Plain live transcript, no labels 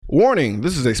Warning,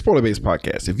 this is a spoiler-based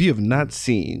podcast. If you have not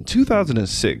seen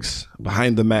 2006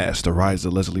 Behind the Mask, The Rise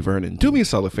of Leslie Vernon, do me a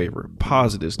solid favor.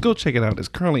 Pause this. Go check it out. It's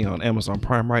currently on Amazon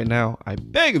Prime right now. I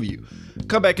beg of you,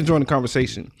 come back and join the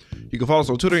conversation. You can follow us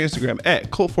on Twitter and Instagram at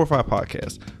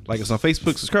Cult45Podcast. Like us on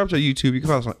Facebook, subscribe to our YouTube. You can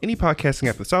follow us on any podcasting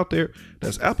app that's out there.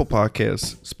 That's Apple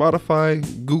Podcasts,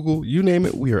 Spotify, Google, you name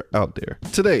it, we are out there.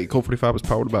 Today, Cult45 is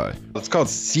powered by... It's called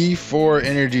C4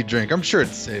 Energy Drink. I'm sure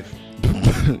it's safe.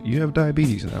 You have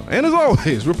diabetes now. And as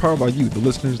always, we're powered by you, the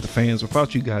listeners, the fans.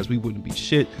 Without you guys, we wouldn't be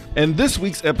shit. And this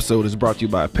week's episode is brought to you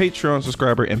by a Patreon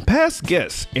subscriber and past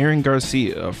guest, Aaron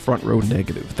Garcia of Front Row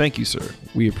Negative. Thank you, sir.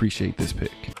 We appreciate this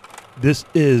pick. This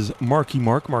is Marky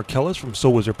Mark Markellis from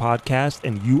So Wizard Podcast,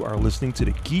 and you are listening to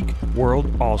the Geek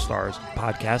World All-Stars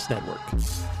Podcast Network.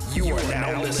 You are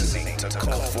now listening to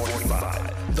Cult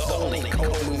 45, the only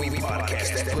cult movie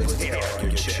podcast that puts air on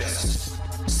your chest.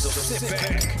 So sit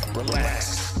back,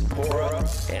 relax, pour up,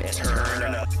 and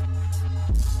turn up.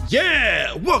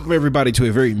 Yeah! Welcome everybody to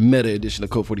a very meta edition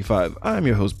of Cult 45. I'm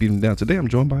your host, Beating Down. Today I'm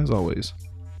joined by, as always,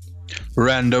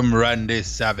 Random Randy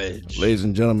Savage. Ladies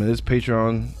and gentlemen, it's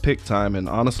Patreon pick time, and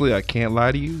honestly, I can't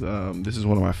lie to you. This is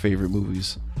one of my favorite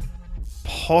movies,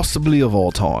 possibly of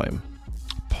all time.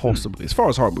 Possibly, as far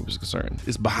as horror movies are concerned.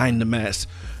 It's Behind the Mask,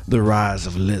 The Rise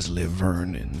of Leslie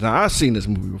Vernon. Now, I've seen this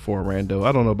movie before, Rando.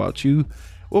 I don't know about you.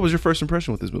 What was your first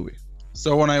impression with this movie?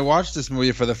 So when I watched this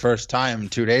movie for the first time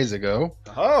 2 days ago,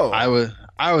 I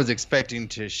was expecting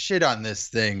to shit on this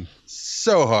thing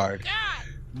so hard.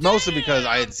 Mostly because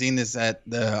I had seen this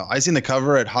I seen the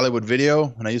cover at Hollywood Video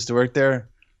when I used to work there,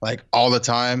 like all the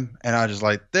time, and I was just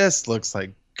like, this looks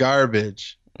like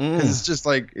garbage. Because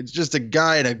it's just a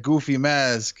guy in a goofy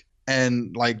mask,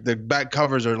 and like the back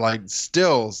covers are like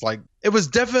stills. Like it was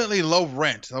definitely low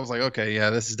rent. I was like, okay,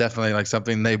 yeah, this is definitely like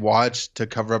something they watched to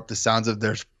cover up the sounds of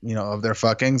their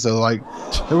fucking. So like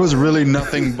there was really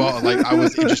nothing but like I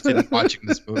was interested in watching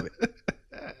this movie.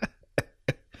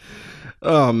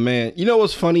 Oh man, you know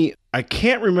what's funny? I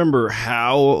can't remember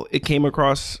how it came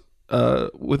across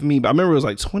with me, but I remember it was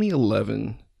like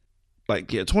 2011. Like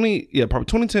probably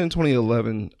 2010,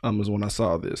 2011 is when I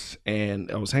saw this, and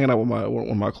I was hanging out with one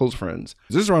of my close friends.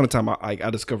 This is around the time I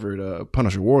discovered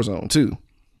Punisher Warzone too.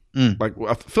 Like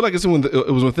I feel like it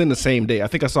was within the same day. I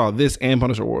think I saw this and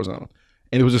Punisher Warzone,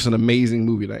 and it was just an amazing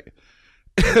movie night.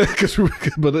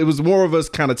 But it was more of us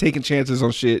kind of taking chances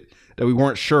on shit that we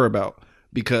weren't sure about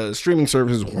because streaming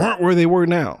services weren't where they were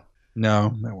now.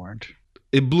 No, they weren't.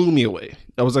 It blew me away.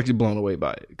 I was actually blown away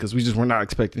by it because we just were not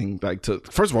expecting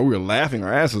first of all, we were laughing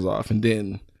our asses off, and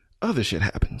then other shit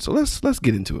happened. So let's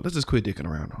get into it. Let's just quit dicking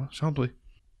around, huh? Shall we?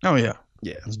 Oh yeah.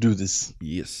 Let's do this.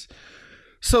 Yes.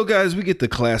 So guys, we get the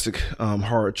classic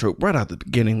horror trope right out the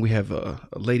beginning. We have a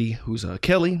lady who's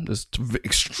Kelly, this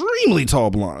extremely tall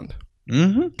blonde.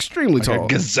 Extremely like tall. A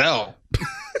gazelle.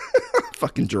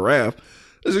 Fucking giraffe.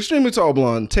 This extremely tall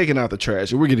blonde taking out the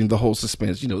trash, and we're getting the whole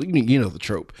suspense. You know the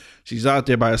trope. She's out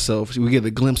there by herself. We get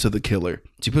a glimpse of the killer.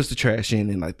 She puts the trash in,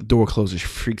 and like the door closes, she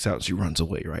freaks out, and she runs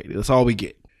away. Right, that's all we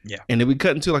get. Yeah, and then we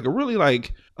cut into like a really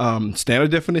like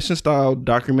standard definition style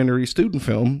documentary student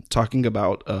film talking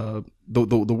about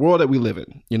the world that we live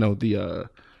in. You know I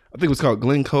think it was called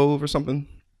Glen Cove or something.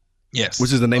 Yes,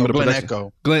 which is the name of the Glen production.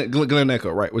 Echo. Glen Echo,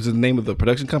 right? Which is the name of the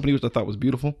production company, which I thought was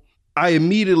beautiful. I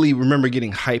immediately remember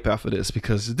getting hype off of this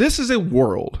because this is a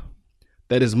world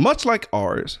that is much like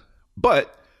ours,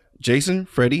 but Jason,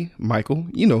 Freddy, Michael,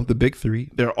 the big three,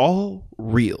 they're all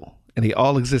real and they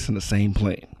all exist in the same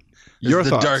plane. Your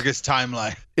thoughts? The darkest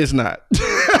timeline. It's not.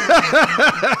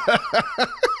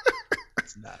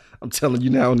 It's not. I'm telling you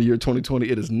now in the year 2020,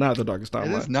 it is not the darkest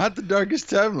timeline. It is not the darkest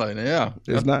timeline. Yeah.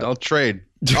 It's not. I'll trade.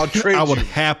 I would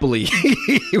happily.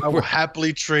 I will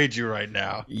happily trade you right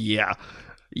now.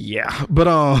 Yeah, but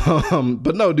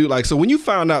no, dude. Like, so when you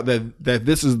found out that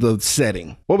this is the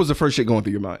setting, what was the first shit going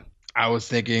through your mind? I was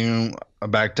thinking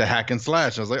back to Hack and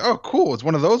Slash. I was like, oh, cool. It's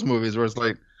one of those movies where it's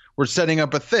like we're setting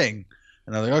up a thing,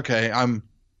 and I was like, okay,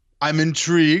 I'm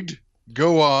intrigued.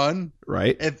 Go on.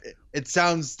 Right. It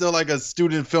sounds still like a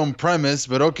student film premise,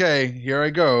 but okay, here I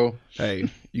go. Hey,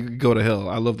 you can go to hell.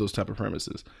 I love those type of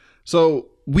premises. So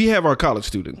we have our college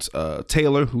students,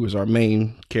 Taylor, who is our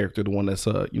main character, the one that's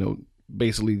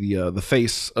basically the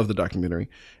face of the documentary,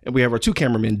 and we have our two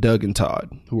cameramen, Doug and Todd,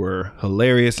 who are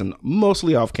hilarious and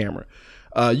mostly off camera.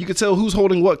 You can tell who's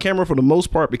holding what camera for the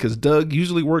most part because Doug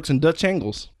usually works in Dutch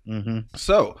angles.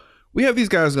 So we have these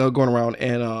guys going around,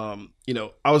 and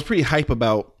I was pretty hype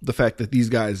about the fact that these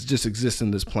guys just exist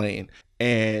in this plane,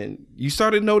 and you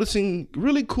started noticing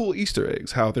really cool Easter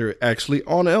eggs, how they're actually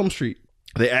on Elm Street.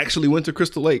 They actually went to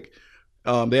Crystal Lake.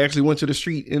 They actually went to the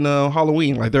street in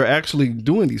Halloween. Like they're actually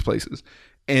doing these places.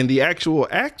 And the actual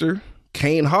actor,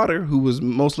 Kane Hodder, who was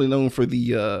mostly known for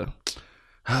the,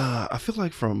 I feel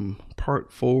like from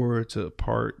part 4 to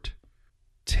part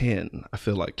 10, I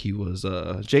feel like he was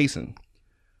Jason.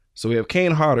 So we have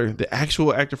Kane Hodder, the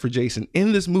actual actor for Jason,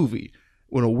 in this movie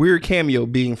with a weird cameo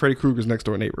being Freddy Krueger's next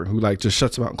door neighbor who like just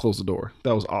shuts him out and closes the door.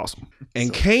 That was awesome.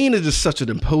 And Kane is just such an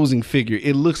imposing figure.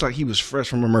 It looks like he was fresh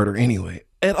from a murder anyway,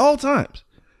 at all times.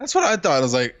 That's what I thought. I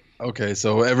was like, okay,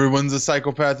 so everyone's a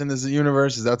psychopath in this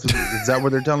universe. Is that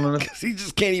what they're telling us? He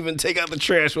just can't even take out the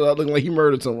trash without looking like he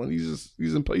murdered someone. He's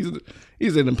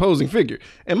an imposing figure.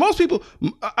 And most people,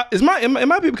 it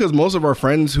might be because most of our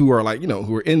friends who are like,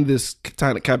 who are in this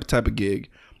type of gig,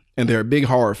 and they're big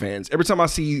horror fans. Every time I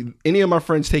see any of my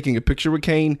friends taking a picture with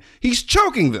Kane, he's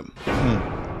choking them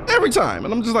every time,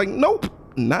 and I'm just like, nope,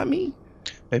 not me.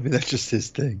 Maybe that's just his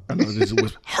thing. I know this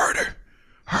was harder,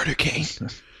 Kane.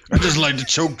 I just like to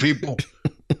choke people.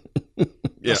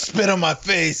 Yeah. Spit on my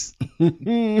face.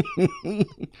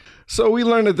 So we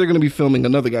learned that they're going to be filming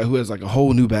another guy who has like a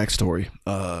whole new backstory.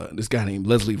 This guy named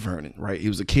Leslie Vernon, right? He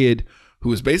was a kid who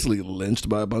was basically lynched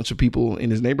by a bunch of people in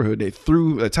his neighborhood. They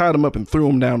tied him up and threw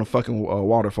him down a fucking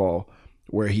waterfall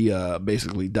where he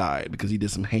basically died because he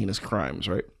did some heinous crimes,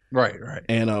 right? Right.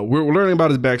 And we're learning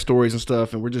about his backstories and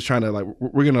stuff, and we're just trying to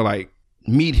we're going to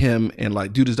meet him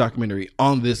and do this documentary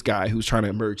on this guy who's trying to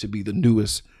emerge to be the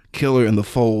newest killer in the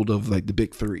fold of the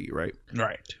big three, right?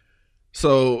 Right.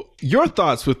 So your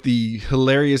thoughts with the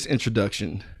hilarious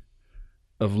introduction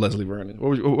of Leslie Vernon.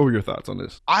 What were your thoughts on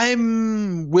this?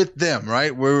 I'm with them,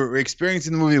 right? We're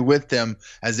experiencing the movie with them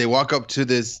as they walk up to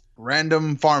this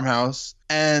random farmhouse,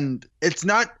 and it's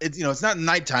not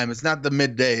nighttime. It's not the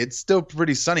midday. It's still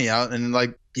pretty sunny out, and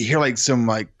you hear some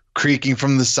creaking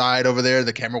from the side over there.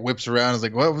 The camera whips around. It's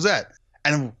like, what was that?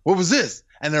 And what was this?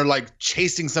 And they're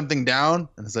chasing something down,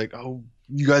 and it's like, oh,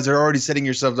 you guys are already setting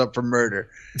yourselves up for murder.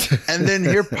 And then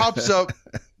here pops up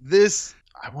this,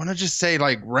 I want to just say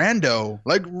rando,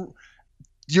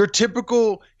 your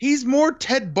typical, he's more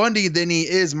Ted Bundy than he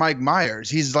is Mike Myers.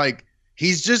 He's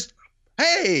just,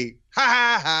 hey, ha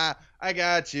ha ha, I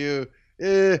got you.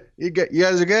 You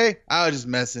guys okay? I was just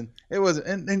messing. It was,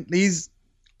 and he's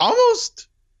almost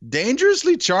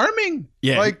dangerously charming.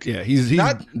 Yeah, he's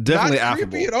not definitely not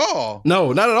affable creepy at all.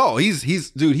 No, not at all.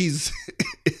 He's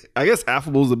I guess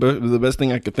affable is the best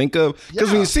thing I could think of, because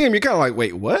when you see him, you're kind of like,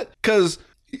 wait, what? Because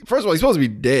first of all, he's supposed to be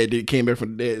dead. He came back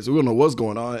from the dead, so we don't know what's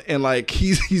going on. And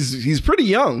he's pretty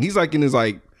young. He's in his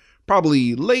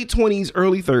probably late 20s,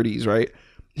 early 30s, right?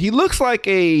 He looks like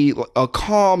a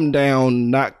calm down,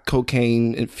 not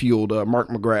cocaine fueled Mark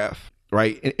McGrath,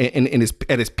 right? And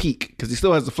at his peak, because he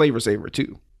still has the flavor saver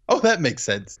too. Oh, that makes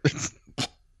sense.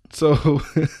 So,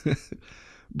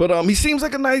 but he seems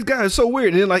like a nice guy. It's so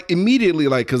weird. And then immediately,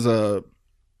 because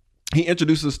he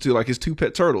introduces us to his two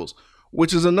pet turtles,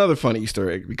 which is another funny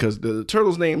Easter egg, because the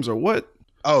turtles' names are what?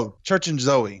 Oh, Church and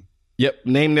Zoe. Yep,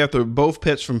 named after both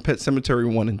pets from Pet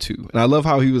Sematary 1 and 2. And I love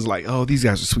how he was like, oh, these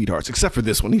guys are sweethearts, except for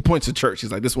this one. He points to Church.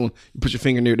 He's like, this one, you put your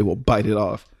finger near it, it will bite it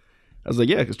off. I was like,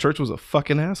 yeah, because Church was a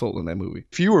fucking asshole in that movie.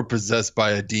 If you were possessed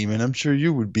by a demon, I'm sure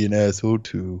you would be an asshole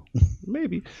too.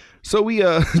 Maybe. So we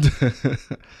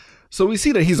so we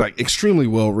see that he's extremely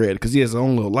well read, because he has his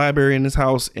own little library in his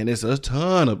house, and it's a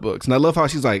ton of books. And I love how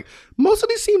she's like, most of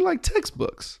these seem like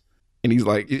textbooks. And he's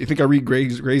like, you think I read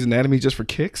Grey's Anatomy just for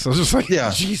kicks? I was just like, yeah,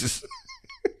 Jesus.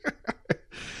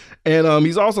 And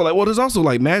he's also like, well, there's also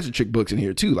magic trick books in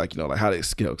here too, how to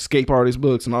escape artist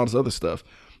books and all this other stuff.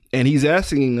 And he's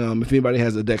asking if anybody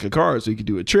has a deck of cards so he could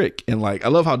do a trick. And I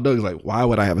love how Doug's like, why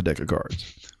would I have a deck of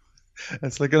cards?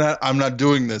 It's like, I'm not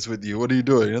doing this with you. What are you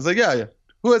doing? And it's like, yeah.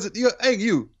 Who has it? You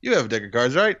have a deck of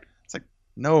cards, right? It's like,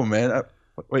 no, man.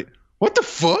 Wait, what the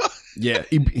fuck? Yeah,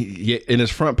 he in his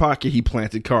front pocket, he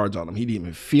planted cards on them. He didn't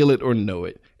even feel it or know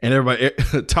it. And everybody,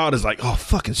 Todd is like, oh,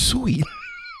 fucking sweet.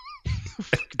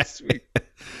 Fucking sweet.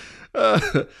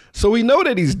 So we know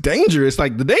that he's dangerous. The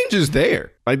danger's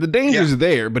there. The danger's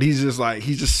there, but he's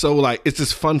just so it's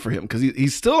just fun for him, because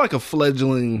he's still a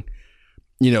fledgling,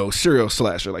 serial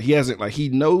slasher. He hasn't, he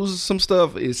knows some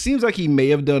stuff. It seems like he may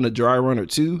have done a dry run or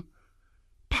two,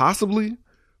 possibly,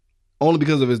 only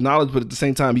because of his knowledge. But at the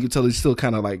same time, you can tell he's still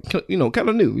kind of kind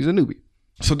of new. He's a newbie.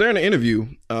 So during the interview,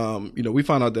 we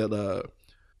found out that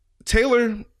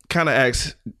Taylor kind of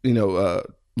asks,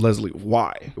 Leslie,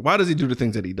 why does he do the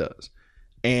things that he does?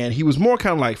 And he was more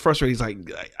kind of frustrated. He's like,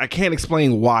 I can't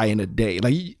explain why in a day.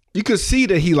 You could see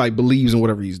that he believes in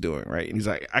whatever he's doing, right? And he's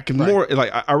like, I can more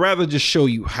I'd rather just show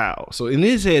you how. So in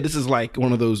his head, this is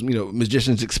one of those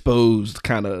Magicians Exposed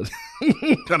kind of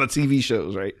TV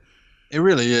shows, right? It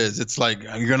really is. It's like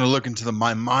you're gonna look into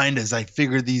my mind as I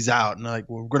figure these out, and like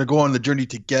we're gonna go on the journey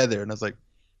together. And I was like,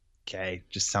 okay,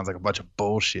 just sounds like a bunch of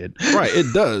bullshit. Right?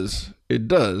 It does. It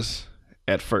does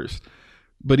at first,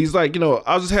 but he's like,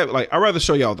 I'll just have I'd rather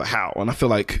show y'all the how, and I feel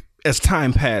like as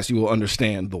time passes, you will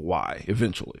understand the why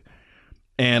eventually.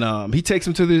 And he takes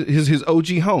him to his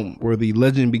OG home where the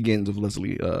legend begins of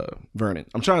Leslie Vernon.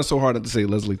 I'm trying so hard not to say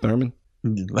Leslie Thurman.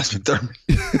 Leslie Thurman,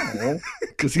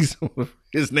 because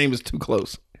his name is too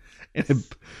close.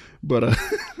 But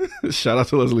shout out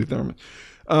to Leslie Thurman.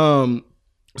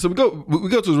 So we go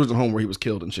to his original home where he was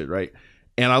killed and shit, right?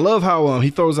 And I love how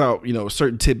he throws out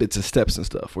certain tidbits and steps and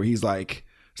stuff where he's like,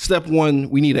 step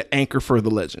 1, we need an anchor for the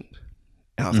legend.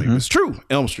 And I was like, it's true.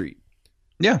 Elm Street,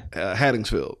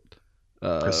 Haddingsfield,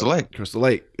 Crystal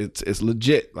Lake. It's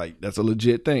legit. Like that's a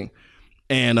legit thing.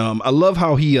 And I love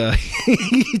how he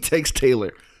he takes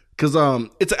Taylor because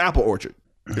it's an apple orchard.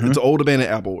 It's an old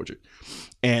abandoned apple orchard,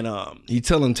 and he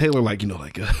telling Taylor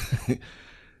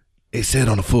they said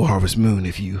on a full harvest moon,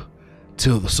 if you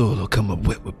till the soil, it'll come up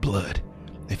wet with blood.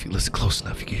 If you listen close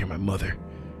enough, you can hear my mother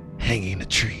hanging in the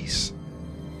trees.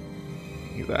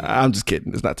 He's like, I'm just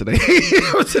kidding. It's not today.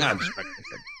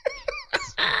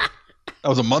 That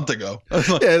was a month ago.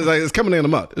 It's coming in a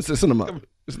month. It's in a month.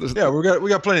 We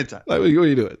got plenty of time. Like, what are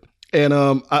you doing? And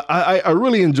I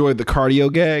really enjoyed the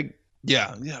cardio gag.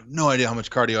 Yeah, you have no idea how much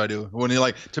cardio I do when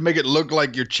you to make it look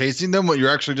like you're chasing them when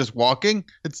you're actually just walking.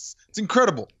 It's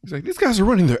incredible. He's like, these guys are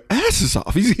running their asses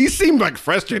off. He seemed like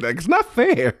frustrated. Like, it's not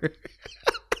fair.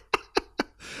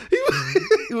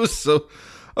 he was so.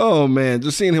 Oh man,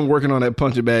 just seeing him working on that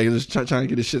punching bag and just trying to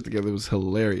get his shit together was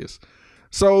hilarious.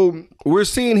 So we're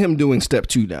seeing him doing step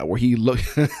 2 now, where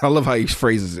I love how he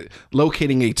phrases it,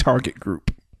 locating a target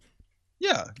group.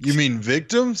 Yeah, you mean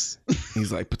victims?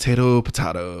 He's like, potato.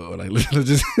 Like, let's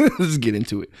just get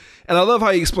into it. And I love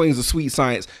how he explains the sweet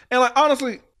science. And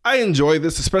honestly, I enjoy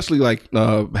this, especially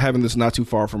having this not too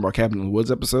far from our Cabin in the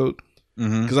Woods episode,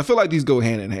 because I feel like these go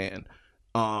hand in hand.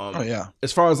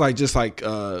 As far as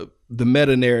the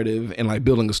meta narrative and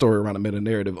building a story around a meta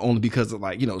narrative, only because of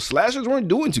slashers weren't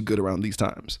doing too good around these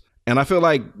times. And I feel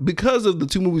like because of the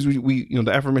 2 movies we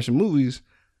the aforementioned movies,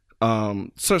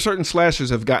 so certain slashers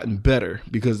have gotten better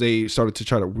because they started to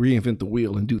try to reinvent the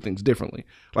wheel and do things differently.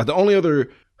 Like the only other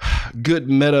good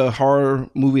meta horror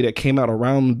movie that came out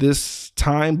around this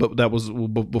time, but that was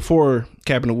before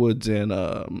Cabin in the Woods and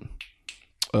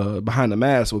Behind the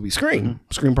Mask, would be Scream.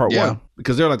 Scream Part 1,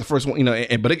 because they're the first one,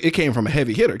 but it came from a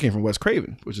heavy hitter. It came from Wes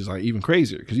Craven, which is even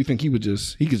crazier because you think he could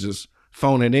just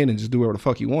phone it in and just do whatever the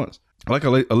fuck he wants. Like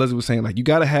Leslie was saying, you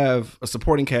got to have a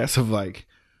supporting cast of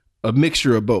a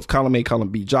mixture of both, column A, column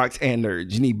B, jocks and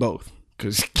nerds. You need both,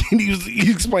 because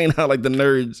he explained how the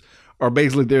nerds are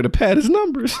basically there to pad his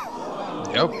numbers.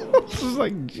 Yep. It's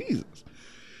like, Jesus.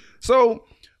 So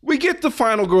we get the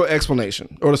final girl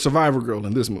explanation, or the survivor girl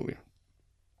in this movie.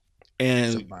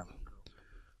 And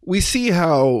we see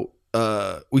how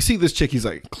we see this chick. He's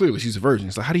like, clearly she's a virgin.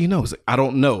 He's like, how do you know? He's like, I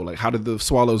don't know. Like, how did the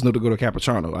swallows know to go to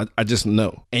Capistrano? I just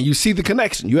know. And you see the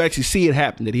connection. You actually see it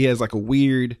happen, that he has a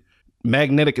weird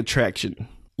magnetic attraction.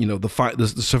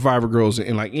 The survivor girls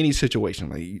in any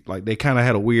situation. Like they kind of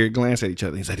had a weird glance at each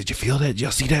other. He's like, did you feel that? Did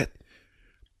y'all see that?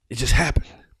 It just happened.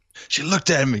 She looked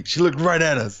at me. She looked right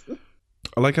at us.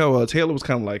 I like how Taylor was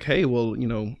kind of like, hey, well,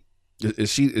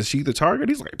 is she the target?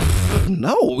 He's like,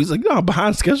 no. He's like, how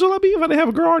behind schedule I'd be if I didn't have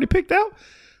a girl already picked out.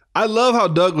 I love how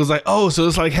Doug was like, oh, so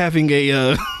it's like having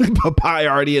a pie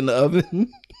already in the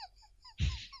oven.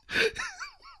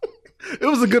 It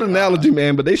was a good analogy,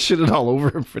 man, but they shitted all over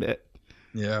him for that.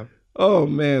 Yeah. Oh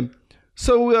man.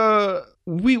 So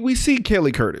we see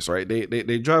Kelly Curtis, right?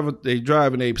 They drive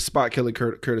and they spot Kelly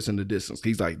Curtis in the distance.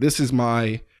 He's like, this is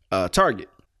my target.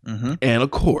 And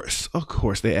of course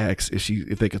they ask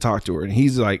if they could talk to her, and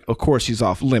he's like, of course she's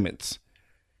off limits.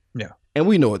 Yeah. And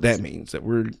we know what that means, that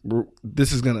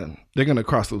they're gonna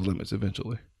cross those limits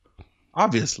eventually.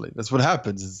 Obviously, that's what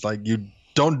happens. It's like, you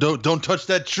don't touch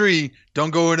that tree. Don't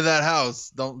go into that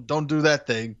house. Don't do that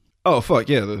thing. Oh fuck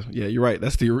yeah, you're right.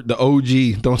 That's the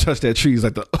OG. Don't touch that tree is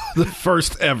like the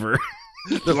first ever.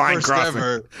 The line crossing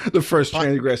ever. The first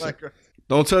transgression.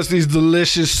 Don't touch these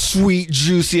delicious, sweet,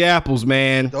 juicy apples,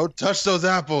 man. Don't touch those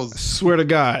apples. I swear to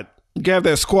God. You can have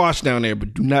that squash down there,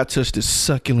 but do not touch this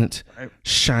succulent,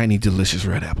 shiny, delicious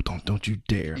red apple. Don't you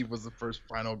dare. He was the first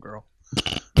final girl.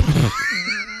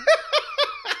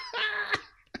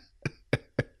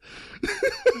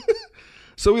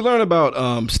 So we learn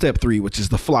about step 3, which is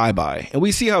the flyby. And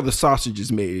we see how the sausage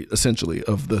is made, essentially,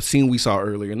 of the scene we saw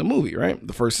earlier in the movie, right?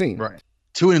 The first scene. Right.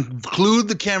 To include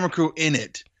the camera crew in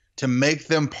it, to make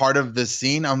them part of the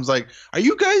scene. I was like, are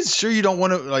you guys sure you don't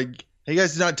want to, like, are you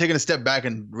guys not taking a step back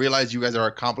and realize you guys are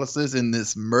accomplices in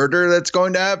this murder that's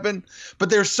going to happen?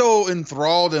 But they're so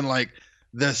enthralled in like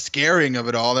the scaring of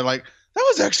it all. They're like, that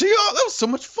was so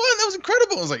much fun. That was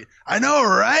incredible. I was like, I know,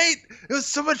 right? It was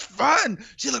so much fun.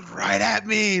 She looked right at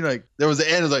me. Like, there was the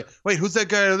end. I was like, wait, who's that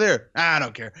guy over there? I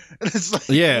don't care. And it's like,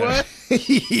 what?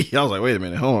 I was like, wait a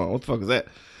minute. Hold on. What the fuck is that?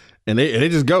 And they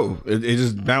just go. It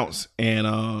just bounce.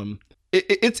 And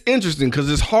it's interesting because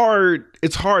it's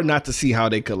hard not to see how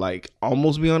they could like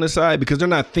almost be on his side because they're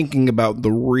not thinking about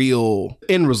the real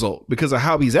end result because of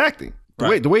how he's acting.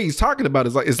 The way he's talking about it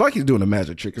is it's like he's doing a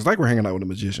magic trick. It's like we're hanging out with a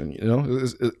magician, you know?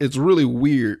 It's really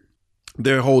weird,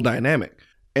 their whole dynamic.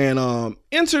 And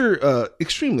enter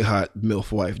extremely hot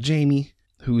MILF wife, Jamie,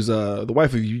 who's the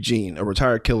wife of Eugene, a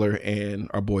retired killer and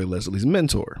our boy Leslie's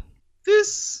mentor.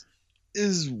 This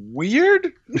is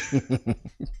weird.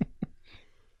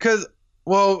 Because,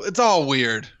 well, it's all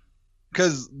weird.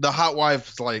 Because the hot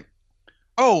wife's like,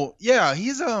 oh, yeah,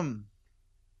 he's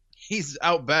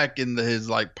out back in his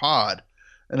like pod.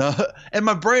 And in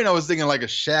my brain, I was thinking like a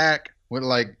shack with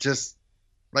like just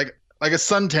like a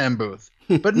suntan booth.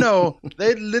 But no,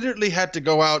 they literally had to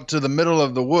go out to the middle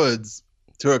of the woods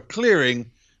to a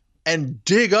clearing and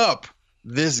dig up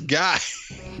this guy.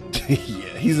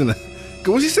 Yeah, he's in a.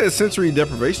 When she said sensory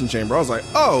deprivation chamber, I was like,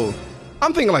 oh,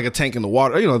 I'm thinking like a tank in the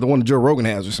water. You know, the one that Joe Rogan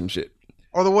has or some shit.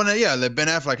 Or the one that Ben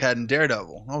Affleck had in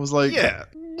Daredevil. I was like, yeah,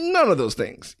 none of those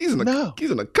things. He's in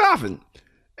a coffin.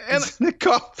 And he's in a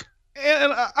coffin.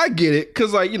 And I get it,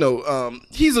 because, like, you know,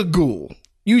 he's a ghoul.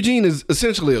 Eugene is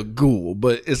essentially a ghoul,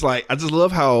 but it's like, I just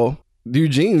love how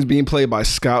Eugene's being played by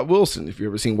Scott Wilson. If you've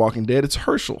ever seen Walking Dead, it's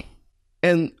Herschel.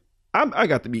 And I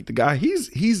got to meet the guy. He's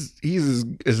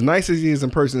as nice as he is in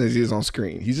person as he is on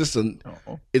screen. He's just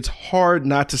it's hard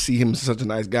not to see him as such a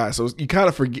nice guy. So you kind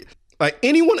of forget. Like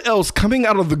anyone else coming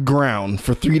out of the ground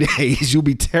for 3 days, you'll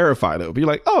be terrified of. You're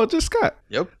like, oh, it's just Scott.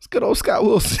 Yep. It's good old Scott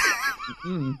Wilson.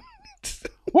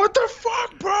 What the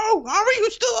fuck, bro? How are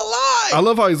you still alive? I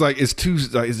love how he's like, it's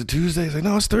Tuesday. Like, is it Tuesday? He's like,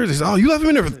 no, it's Thursday. He's like, oh, you left him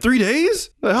in there for 3 days?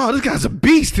 Like, oh, this guy's a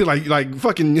beast. Like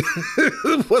fucking,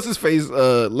 what's his face?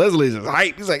 Leslie's just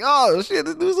hype. He's like, oh shit,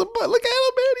 this dude's look at him,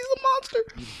 man. He's a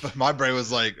monster. My brain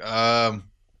was like,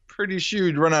 pretty sure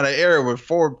you'd run out of air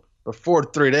before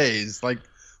 3 days. Like,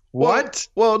 what?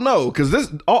 Well, no, because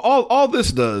this all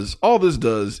this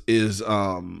does is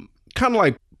kind of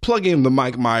like plug in the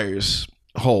Mike Myers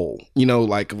hole, you know,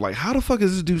 like how the fuck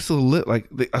is this dude still lit? Like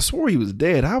I swore he was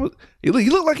dead. He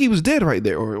looked like he was dead right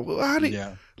there, or how did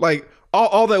like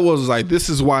all that was like, this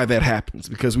is why that happens,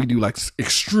 because we do like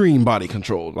extreme body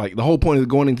control. Like the whole point of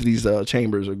going into these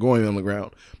chambers or going on the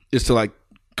ground is to like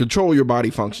control your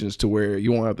body functions to where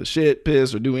you won't have to shit,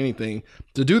 piss, or do anything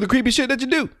to do the creepy shit that you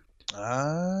do.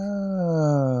 Oh,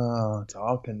 it's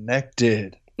all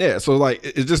connected. Yeah, so like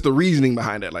it's just the reasoning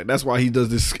behind that. Like that's why he does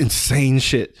this insane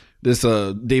shit. This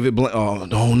David Blaine.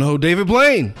 Oh no, David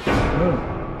Blaine.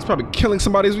 He's probably killing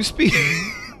somebody as we speak.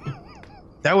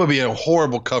 That would be a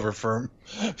horrible cover for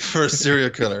serial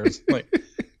killers. Like,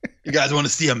 you guys want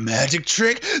to see a magic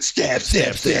trick? Stab,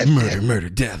 murder,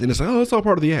 death, and it's like, oh, it's all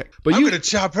part of the act. But I'm gonna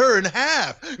chop her in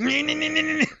half.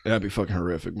 That'd be fucking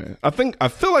horrific, man. I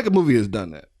feel like a movie has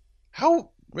done that. How?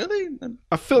 Really?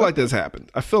 I feel like this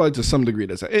happened. I feel like to some degree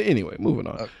that's happened. Anyway, moving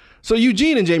on. Okay. So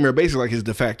Eugene and Jamie are basically like his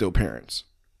de facto parents,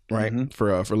 right? Mm-hmm.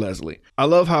 For Leslie. I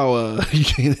love how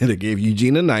they gave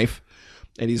Eugene a knife,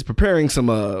 and he's preparing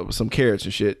some carrots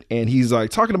and shit, and he's like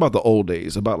talking about the old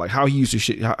days, about like how he used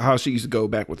to how she used to go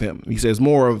back with him. He says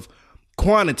more of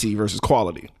quantity versus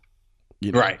quality.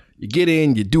 You know, right. You get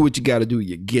in, you do what you got to do,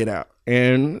 you get out,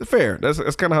 and fair. That's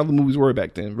kind of how the movies were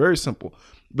back then. Very simple.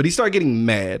 But he started getting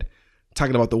mad,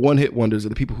 talking about the one-hit wonders of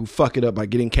the people who fuck it up by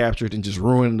getting captured and just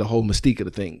ruining the whole mystique of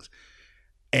the things.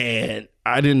 And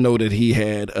I didn't know that he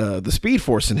had the Speed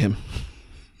Force in him.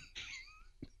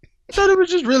 I thought he was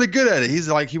just really good at it. He's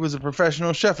like, he was a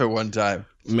professional chef at one time.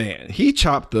 Man, he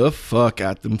chopped the fuck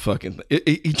out them fucking.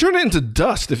 He turned it into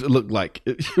dust. If it looked like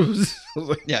it was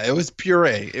like, yeah, it was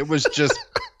puree. It was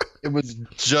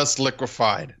just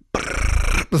liquefied.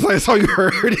 That's all you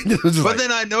heard. But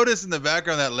then I noticed in the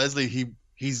background that Leslie, he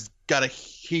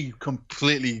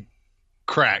completely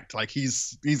cracked. Like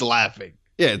he's laughing.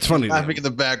 Yeah, it's funny. He's laughing in the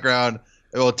background.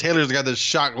 Well, Taylor's got this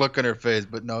shocked look on her face,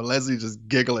 but no, Leslie's just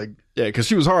giggling. Yeah, because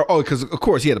she was hard. Oh, because of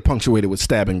course he had to punctuate it with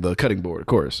stabbing the cutting board, of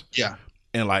course. Yeah,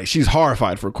 and like she's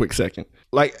horrified for a quick second.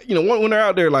 Like, you know, when they're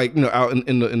out there, like, you know, out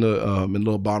in the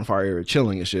little bonfire area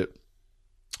chilling and shit.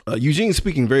 Eugene's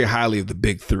speaking very highly of the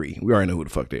big three. We already know who the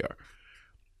fuck they are.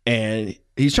 And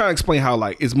he's trying to explain how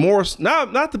like it's more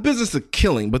not the business of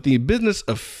killing, but the business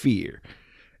of fear,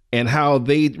 and how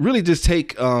they really just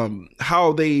take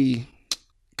how they,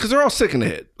 because they're all sick in the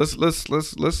head. Let's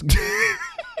let's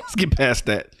get past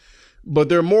that. But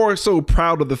they're more so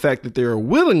proud of the fact that they're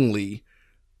willingly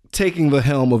taking the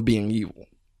helm of being evil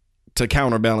to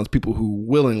counterbalance people who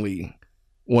willingly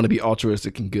want to be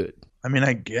altruistic and good. I mean,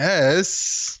 I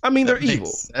guess. I mean, they're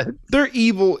evil. They're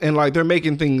evil, and like they're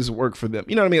making things work for them.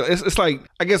 You know what I mean? It's like,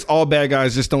 I guess all bad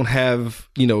guys just don't have,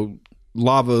 you know,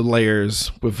 lava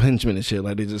layers with henchmen and shit.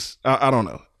 Like they just, I don't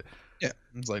know. Yeah,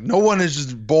 it's like no one is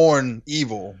just born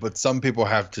evil, but some people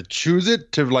have to choose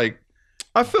it to like.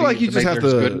 I feel like you just have to.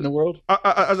 Good in the world.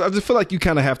 I just feel like you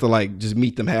kind of have to like just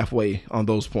meet them halfway on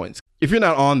those points. If you're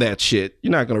not on that shit,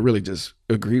 you're not gonna really just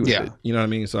agree with it. You know what I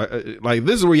mean? So like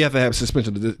this is where you have to have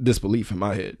suspension of disbelief in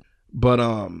my head. But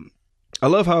I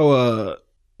love how.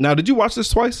 Now, did you watch this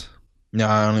twice? No,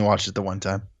 I only watched it the one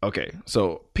time. Okay,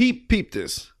 so peep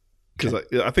this, because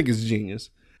I think it's genius.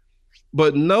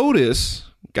 But notice,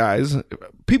 guys,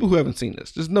 people who haven't seen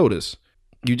this, just notice.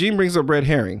 Eugene brings up red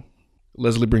herring.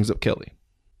 Leslie brings up Kelly.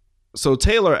 So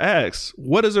Taylor asks,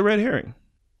 what is a red herring?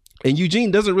 And Eugene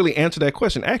doesn't really answer that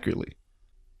question accurately.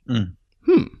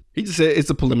 He just said it's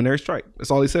a preliminary strike.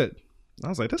 That's all he said. I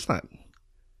was like, that's not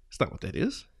what that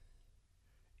is.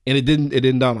 And it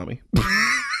didn't dawn on me.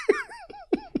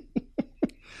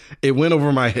 It went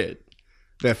over my head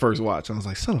that first watch. I was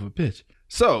like, son of a bitch.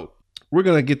 So we're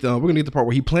gonna get the part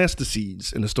where he plants the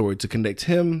seeds in the story to connect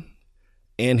him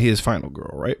and his final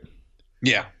girl, right?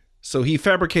 Yeah. So he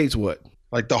fabricates what?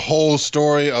 Like the whole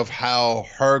story of how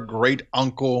her great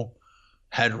uncle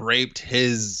had raped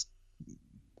his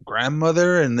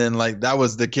grandmother, and then like that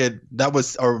was the kid that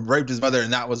was, or raped his mother,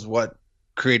 and that was what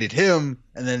created him,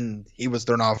 and then he was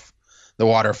thrown off the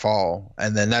waterfall,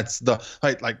 and then that's the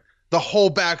like the whole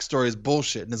backstory is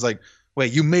bullshit. And it's like,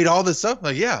 wait, you made all this up?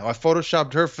 Like, yeah, I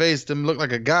photoshopped her face to look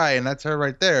like a guy, and that's her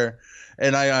right there,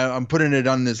 and I'm putting it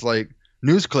on this like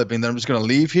news clipping that I'm just gonna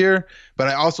leave here, but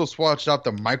I also swatched out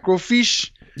the microfiche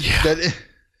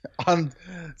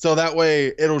so that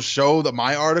way it'll show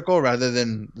my article rather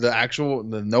than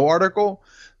the no article.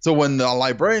 So when the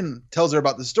librarian tells her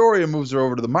about the story and moves her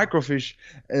over to the microfiche,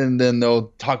 and then they'll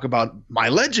talk about my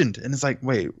legend, and it's like,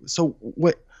 wait,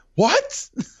 what?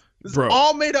 It's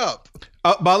all made up.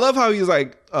 But I love how he's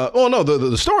like,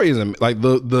 the story isn't like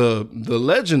the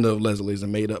legend of Leslie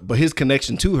isn't made up, but his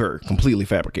connection to her completely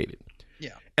fabricated.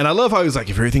 Yeah. And I love how he's like,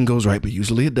 if everything goes right, but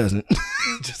usually it doesn't.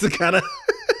 Just to kind of,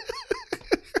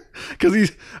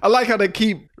 because I like how they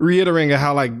keep reiterating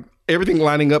how like everything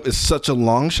lining up is such a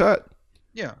long shot.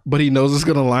 Yeah. But he knows it's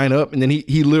gonna line up, and then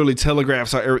he literally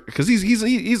telegraphs how, because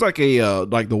he's like a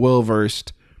like the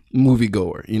well-versed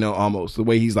moviegoer, you know, almost the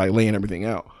way he's like laying everything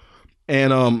out.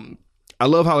 And I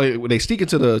love how they sneak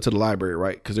into the library,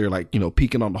 right? Because they're like, you know,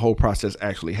 peeking on the whole process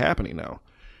actually happening now.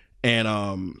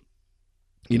 And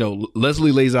you know,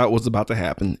 Leslie lays out what's about to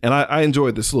happen, and I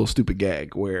enjoyed this little stupid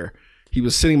gag where he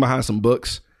was sitting behind some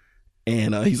books,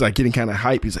 and he's like getting kind of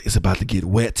hype. He's like, it's about to get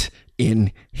wet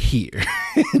in here.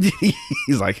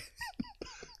 He's like,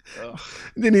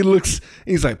 then he looks,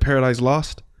 he's like, Paradise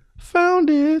Lost, found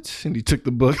it, and he took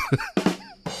the book.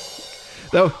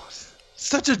 That was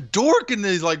such a dork in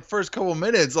these like first couple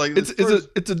minutes. Like it's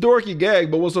a dorky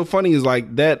gag, but what's so funny is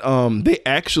like that they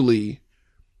actually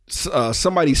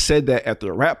somebody said that at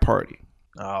the rap party.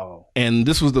 Oh. And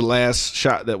this was the last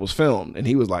shot that was filmed, and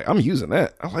he was like, I'm using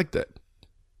that. I like that.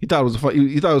 He thought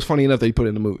it was funny enough that he put it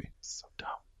in the movie. So dumb.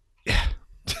 Yeah.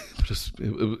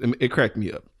 It cracked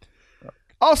me up.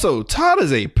 Also, Todd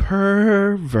is a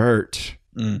pervert.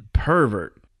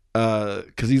 Pervert.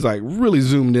 Because he's like really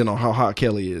zoomed in on how hot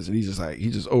Kelly is, and he's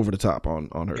just over the top on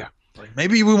her. Yeah. Like,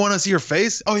 maybe we want to see her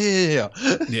face. Oh yeah.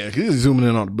 Yeah, he's zooming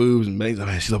in on the boobs, and he's like,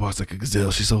 man, she walks like a gazelle.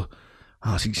 She's so,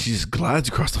 she just glides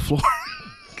across the floor.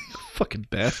 Fucking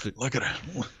bastard. Look at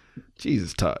her.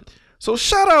 Jesus, Todd. So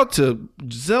shout out to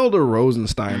Zelda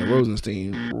Rosenstein,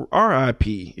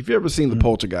 R.I.P. If you ever seen The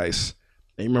Poltergeist,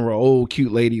 and you remember an old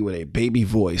cute lady with a baby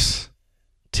voice,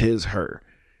 'tis her.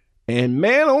 And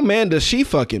man, oh man, does she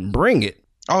fucking bring it.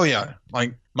 Oh yeah.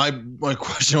 Like my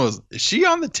question was, is she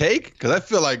on the take? Because I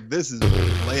feel like this is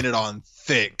laying it on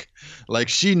thick. Like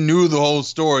she knew the whole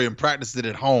story and practiced it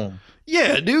at home.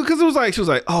 Yeah, dude, because it was like, she was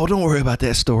like, oh, don't worry about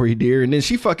that story, dear. And then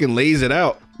she fucking lays it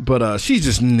out. But she's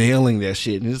just nailing that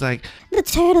shit. And it's like, the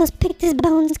turtles picked his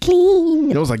bones clean.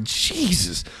 And it was like,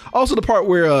 Jesus. Also the part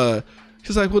where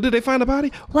she's like, well, did they find a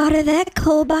body? Water that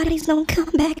cold bodies don't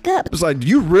come back up. It's like, do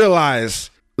you realize,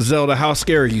 Zelda, how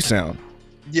scary you sound?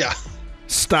 Yeah.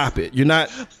 Stop it. You're not,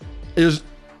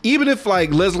 even if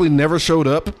like Leslie never showed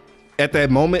up at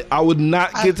that moment, I would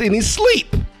not get any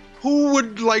sleep. Who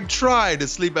would like try to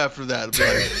sleep after that?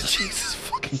 Like, Jesus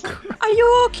fucking Christ. Are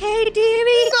you okay,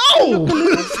 dearie? No!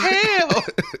 hell.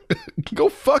 Go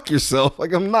fuck yourself.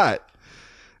 Like, I'm not.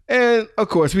 And of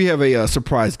course, we have a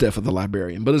surprise death of the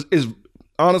librarian. But it's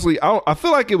honestly, I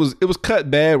feel like it was cut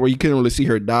bad where you couldn't really see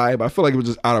her die. But I feel like it was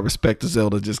just out of respect to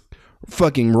Zelda, just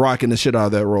fucking rocking the shit out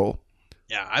of that role.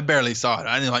 Yeah, I barely saw it.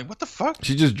 I didn't like, what the fuck?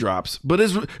 She just drops. But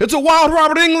it's a wild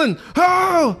Robert Englund.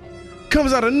 Oh!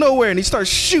 Comes out of nowhere and he starts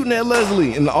shooting at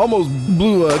Leslie and almost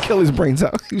blew Kelly's brains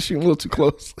out. He was shooting a little too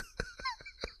close.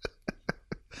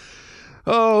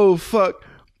 Oh fuck!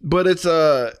 But it's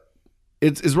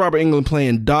Robert Englund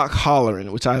playing Doc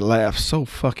Halloran, which I laughed so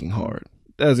fucking hard.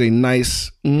 That is a nice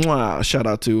shout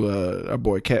out to our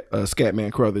boy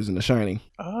Scatman Crothers in The Shining.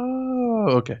 Oh,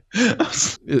 okay.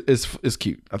 It's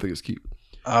cute. I think it's cute.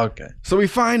 Okay. So we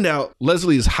find out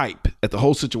Leslie is hype at the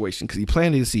whole situation because he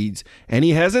planted his seeds and he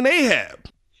has an Ahab.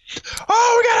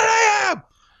 Oh, we got an Ahab!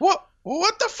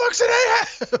 What the fuck's an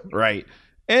Ahab? Right.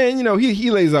 And,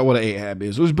 he lays out what an Ahab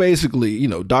is, which basically,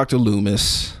 Dr.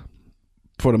 Loomis,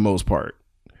 for the most part.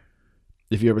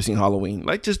 If you ever seen Halloween,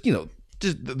 like just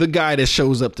the guy that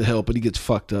shows up to help, but he gets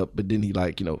fucked up, but then he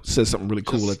says something really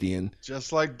cool at the end.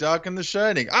 Just like Doc in The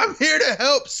Shining. I'm here to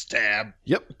help, stab.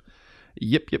 Yep.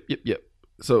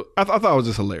 So I thought it was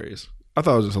just hilarious.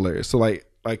 So they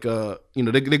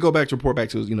go back to report back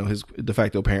to his de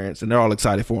facto parents, and they're all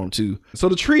excited for him too. So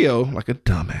the trio, like a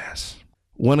dumbass,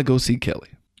 want to go see Kelly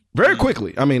very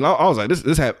quickly. I mean, I was like,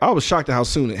 this happened. I was shocked at how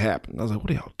soon it happened. I was like, what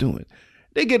are y'all doing?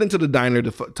 They get into the diner to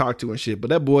talk to and shit,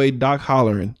 but that boy Doc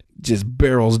Halloran just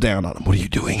barrels down on him. What are you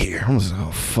doing here? I was like,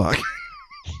 oh fuck.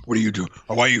 What are you doing?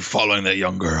 Why are you following that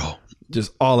young girl?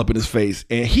 Just all up in his face,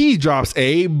 and he drops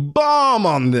a bomb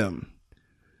on them.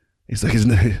 He's like,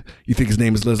 you think his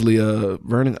name is Leslie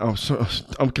Vernon? I'm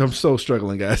so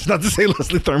struggling, guys. Not to say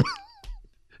Leslie Thurman.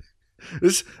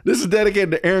 This is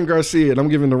dedicated to Aaron Garcia, and I'm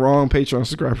giving the wrong Patreon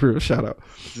subscriber a shout out.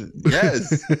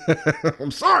 Yes.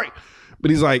 I'm sorry.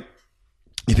 But he's like,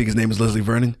 you think his name is Leslie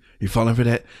Vernon? You falling for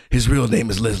that? His real name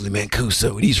is Leslie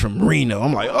Mancuso, and he's from Reno.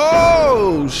 I'm like,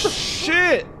 oh,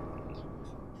 shit.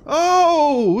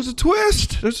 Oh, there's a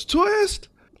twist.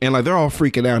 And they're all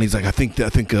freaking out. And he's like, I think,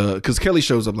 because Kelly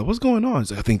shows up, like, what's going on? He's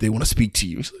like, I think they want to speak to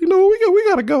you. He's like, no, we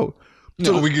gotta go.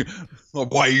 No,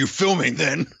 why are you filming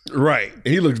then? Right. And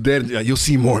he looks dead. You'll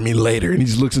see more of me later. And he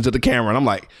just looks into the camera. And I'm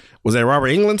like, was that Robert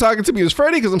Englund talking to me as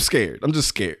Freddy? Because I'm scared. I'm just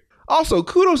scared. Also,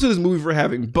 kudos to this movie for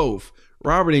having both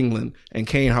Robert Englund and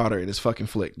Kane Hodder in this fucking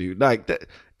flick, dude. Like that,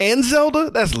 and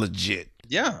Zelda, that's legit.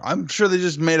 Yeah, I'm sure they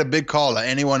just made a big call to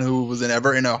anyone who was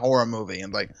ever in a horror movie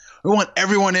and like, we want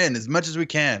everyone in as much as we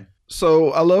can.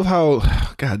 So I love how,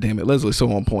 God damn it, Leslie's so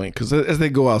on point because as they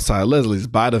go outside, Leslie's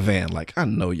by the van like, I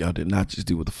know y'all did not just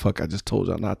do what the fuck I just told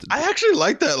y'all not to do. I actually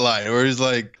like that line where he's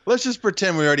like, let's just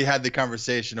pretend we already had the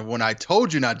conversation of when I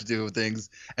told you not to do things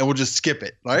and we'll just skip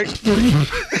it, right?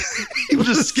 We'll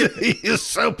just skip it. He is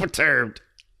so perturbed.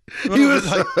 It's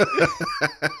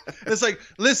like,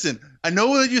 listen, I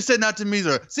know that you said not to me.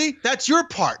 See, that's your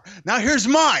part. Now here's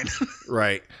mine.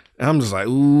 Right. And I'm just like,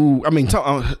 ooh. I mean,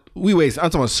 I'm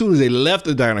talking as soon as they left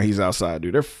the diner, he's outside,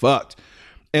 dude. They're fucked.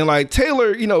 And like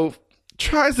Taylor,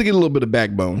 tries to get a little bit of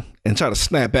backbone and try to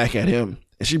snap back at him.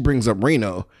 And she brings up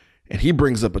Reno, and he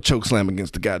brings up a choke slam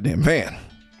against the goddamn van.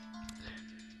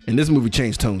 And this movie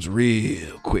changed tones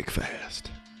real quick fast.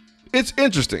 It's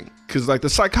interesting because like the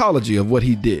psychology of what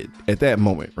he did at that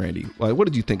moment, Randy, like what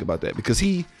did you think about that? Because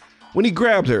when he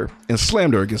grabbed her and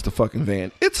slammed her against the fucking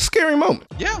van, it's a scary moment.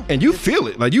 Yeah. And you feel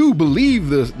it. Like you believe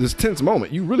this tense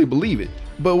moment. You really believe it.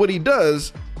 But what he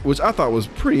does, which I thought was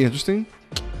pretty interesting,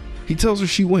 he tells her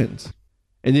she wins.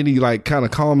 And then he like kind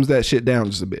of calms that shit down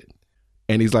just a bit.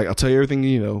 And he's like, I'll tell you everything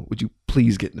you know. Would you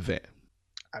please get in the van?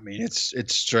 I mean, it's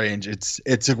strange.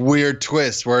 It's a weird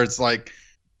twist where it's like,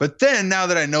 but then now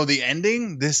that I know the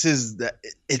ending,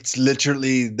 it's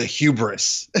literally the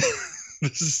hubris.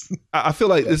 I feel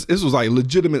like this was like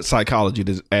legitimate psychology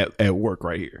at work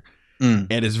right here.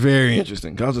 And it's very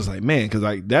interesting. Cause I was just like, man, cause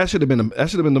like that should have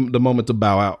been the moment to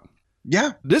bow out.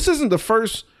 Yeah. This isn't the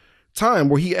first time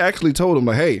where he actually told him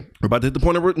like, hey, we're about to hit the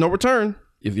point of no return.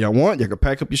 If y'all want, y'all can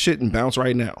pack up your shit and bounce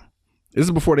right now. This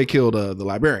is before they killed the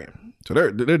librarian. So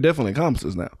they're definitely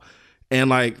accomplices now. And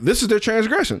like, this is their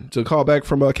transgression to call back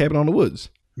from Cabin on the Woods.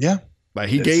 Yeah. Like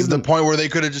he gave them the point where they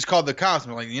could have just called the cops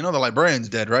and like, the librarian's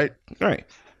dead, right? Right.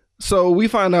 So we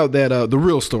find out that the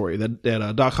real story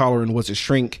that Doc Halloran was his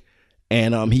shrink,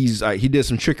 and he did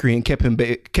some trickery and kept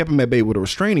him at bay with a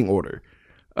restraining order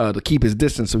to keep his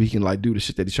distance so he can like do the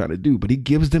shit that he's trying to do. But he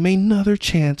gives them another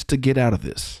chance to get out of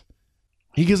this.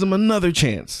 He gives them another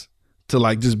chance to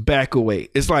like just back away.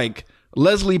 It's like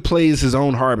Leslie plays his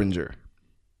own harbinger.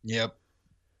 Yep.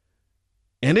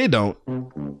 And they don't,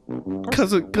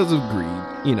 because of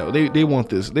greed. You know, they want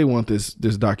this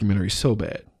documentary so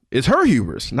bad. It's her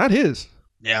hubris, not his.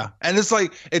 Yeah, and it's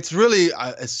like, it's really,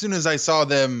 as soon as I saw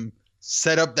them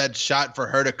set up that shot for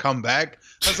her to come back,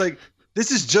 I was like, this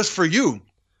is just for you.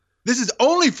 This is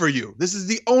only for you. This is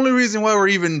the only reason why we're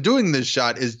even doing this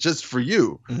shot, is just for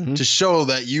you, to show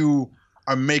that you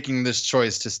are making this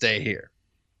choice to stay here.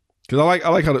 Because I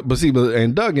like how,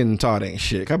 and Doug and Todd ain't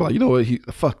shit. I'm like, you know what?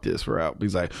 Fuck this, we're out.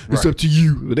 He's like, it's up to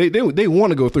you. They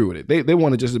want to go through with it. They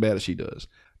want it just as bad as she does.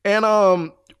 And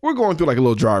we're going through like a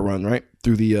little dry run, right?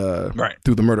 Through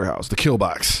the murder house, the kill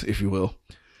box, if you will.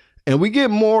 And we get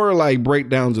more like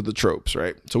breakdowns of the tropes,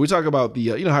 right? So we talk about the,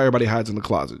 you know how everybody hides in the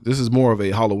closet. This is more of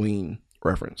a Halloween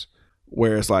reference,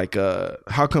 where it's like,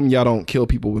 how come y'all don't kill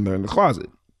people when they're in the closet?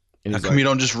 And how come you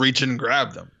don't just reach in and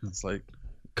grab them? It's like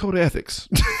code of ethics.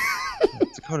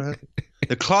 It's a code of ethics.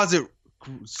 The closet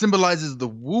symbolizes the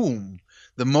womb,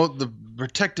 the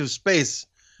protective space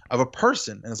of a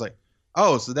person, and it's like,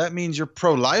 oh, so that means you're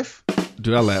pro-life?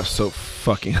 Dude, I laughed so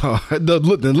fucking hard. The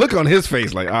look on his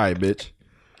face, like, all right, bitch.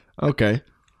 Okay.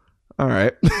 All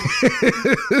right.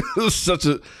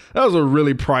 That was a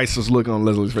really priceless look on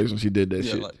Leslie's face when she did that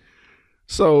shit. Like,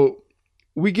 so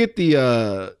we get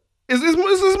the this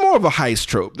is more of a heist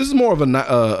trope. This is more of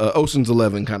a Ocean's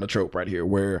 11 kind of trope right here,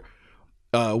 where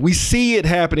we see it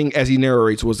happening as he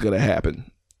narrates what's going to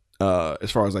happen.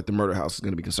 As far as like the murder house is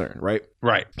going to be concerned, right?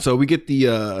 Right. So we get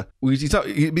the he's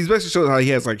basically showing how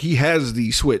he has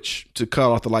the switch to cut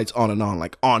off the lights on and on,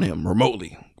 like on him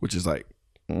remotely, which is like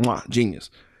genius.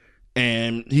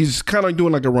 And he's kind of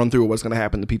doing like a run through of what's going to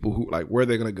happen to people, who like where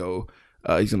they're going to go.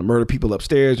 He's going to murder people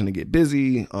upstairs and they get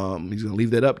busy. He's going to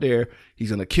leave that up there. He's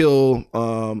going to kill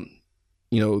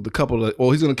the couple.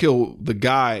 He's going to kill the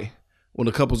guy when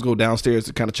the couples go downstairs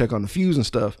to kind of check on the fuse and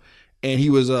stuff. And he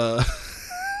was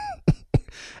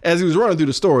as he was running through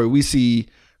the story, we see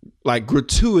like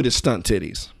gratuitous stunt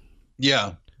titties.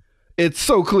 Yeah. It's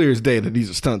so clear as day that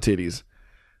these are stunt titties.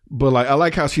 But like, I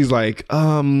like how she's like,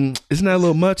 isn't that a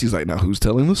little much? He's like, now who's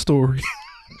telling the story?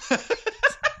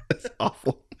 That's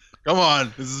awful. Come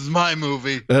on, this is my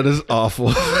movie. That is awful.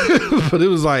 But it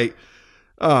was like,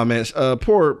 oh man,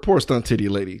 poor stunt titty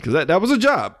lady. Because that was a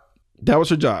job. That was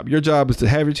her job. Your job is to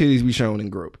have your titties be shown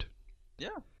and groped. Yeah.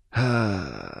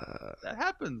 That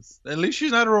happens. At least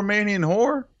she's not a Romanian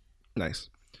whore. Nice.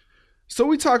 So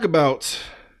we talk about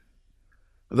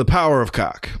the power of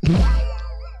cock.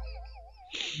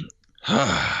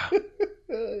 I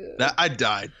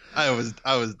died. I was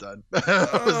done.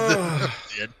 That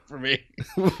was it for me.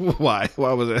 Why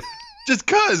was it? Just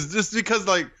because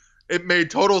like it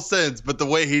made total sense, but the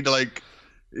way he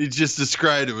just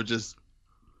described it was just,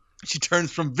 she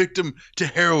turns from victim to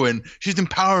heroine. She's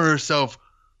empowering herself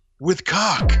with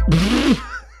cock.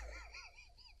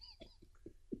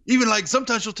 Even like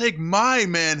sometimes she'll take my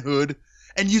manhood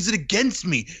and use it against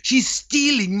me. She's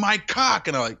stealing my cock,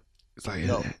 and I'm like, it's like,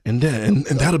 no. and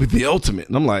that'll be the ultimate.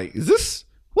 And I'm like,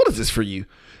 what is this for you?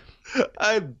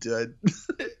 I'm done.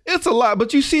 It's a lot,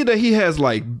 but you see that he has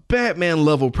like Batman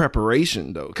level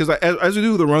preparation though, because as we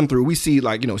do the run through, we see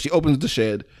like, she opens the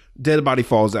shed, dead body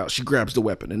falls out, she grabs the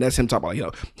weapon, and that's him talking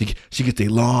about, she gets a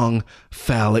long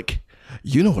phallic.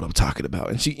 You know what I'm talking about,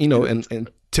 and she, and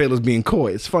Taylor's being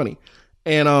coy. It's funny,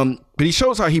 and but he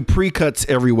shows how he pre-cuts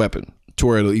every weapon to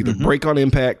where it'll either break on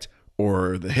impact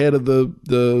or the head of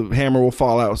the hammer will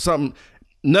fall out. Something.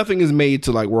 Nothing is made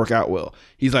to like work out well.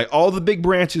 He's like, all the big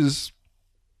branches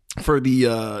for the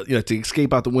to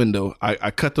escape out the window,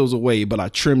 I cut those away, but I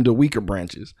trimmed the weaker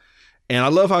branches. And I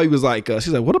love how he was like, she's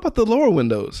like, what about the lower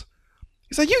windows?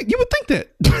 He's like, you would think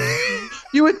that.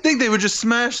 You would think they would just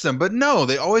smash them, but no,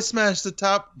 they always smash the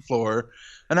top floor,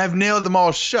 and I've nailed them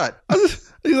all shut.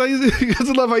 He's like, I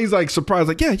love how he's like surprised,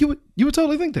 like, yeah, you would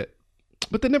totally think that,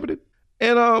 but they never did.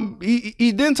 And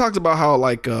he then talks about how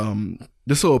like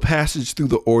this little passage through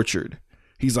the orchard.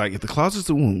 He's like, if the closet's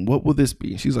the womb, what will this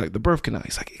be? And she's like, the birth canal.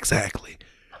 He's like, exactly.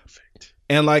 Perfect.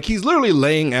 And like, he's literally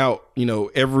laying out,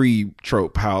 every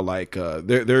trope, how like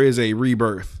there is a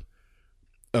rebirth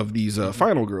of these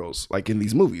final girls, like in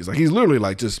these movies. Like, he's literally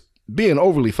like just being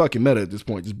overly fucking meta at this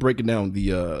point, just breaking down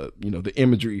the the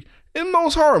imagery in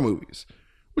most horror movies,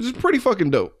 which is pretty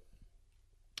fucking dope.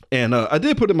 And I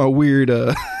did put in my weird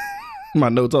my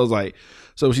notes. I was like,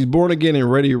 so she's born again and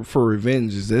ready for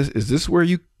revenge. Is this where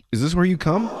you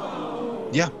come?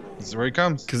 Yeah, this is where he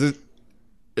comes. Because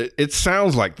it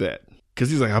sounds like that. Because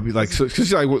he's like, I'll be like, so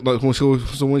she's like,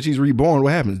 when she's reborn,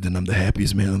 what happens? Then I'm the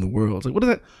happiest man in the world. It's like, what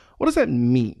does that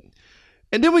mean?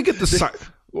 And then we get the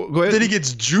Well, go ahead. Then he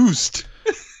gets juiced.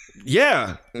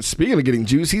 Yeah. And speaking of getting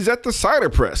juice, he's at the cider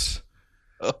press.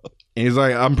 And he's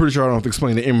like, I'm pretty sure I don't have to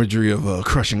explain the imagery of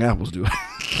crushing apples, do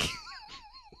I?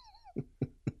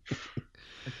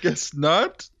 Guess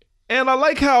not. And I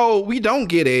like how we don't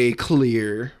get a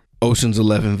clear Ocean's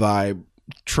 11 vibe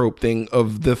trope thing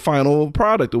of the final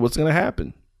product of what's going to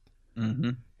happen. Mm-hmm.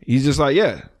 He's just like,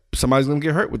 yeah, somebody's going to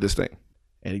get hurt with this thing.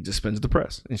 And he just spins the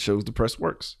press and shows the press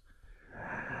works.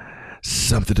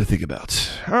 Something to think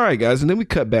about. All right, guys. And then we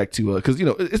cut back to, because, you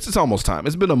know, it's almost time.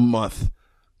 It's been a month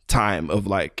time of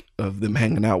them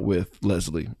hanging out with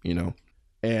Leslie, you know.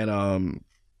 And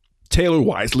Taylor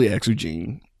wisely asks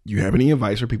Eugene, you have any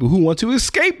advice for people who want to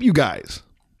escape, you guys?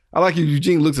 I like it.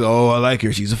 Eugene looks at, I like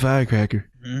her. She's a firecracker.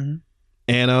 Mm-hmm.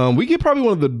 And we get probably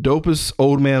one of the dopest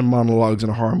old man monologues in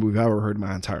a horror movie I've ever heard in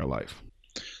my entire life.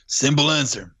 Simple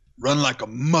answer. Run like a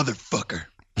motherfucker.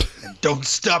 And don't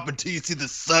stop until you see the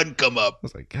sun come up. I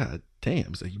was like, God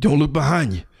damn. It's like, you don't look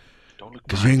behind you.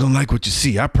 Because you ain't going to like what you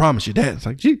see. I promise you that. It's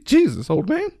like, Jesus, old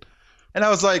man. And I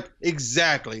was like,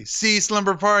 exactly. See,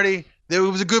 Slumber Party, there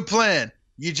was a good plan.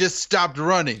 You just stopped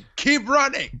running. Keep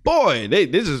running. Boy,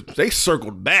 they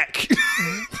circled back.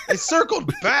 They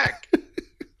circled back.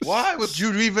 Why would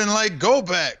you even go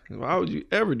back? Why would you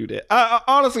ever do that? I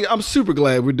honestly, I'm super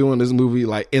glad we're doing this movie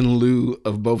in lieu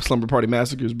of both Slumber Party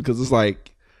Massacres, because it's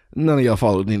like none of y'all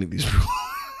followed any of these rules.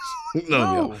 None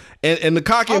of y'all. And the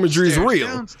cock imagery is real.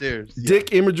 Downstairs.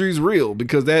 Dick imagery is real,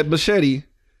 because that machete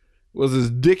was as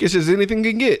dickish as anything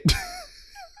can get.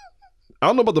 I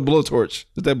don't know about the blowtorch.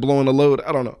 Is that blowing the load?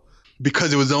 I don't know.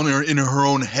 Because it was only in her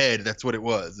own head. That's what it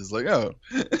was. It's like, oh.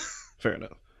 Fair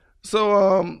enough.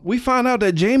 So we find out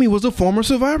that Jamie was a former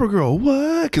Survivor girl.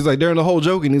 What? Because during the whole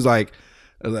joke, and he's like,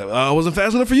 I wasn't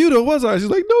fast enough for you though, was I? She's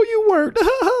like, no, you weren't.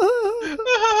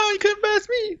 You couldn't pass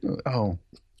me. Oh.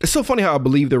 It's so funny how I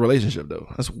believe their relationship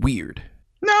though. That's weird.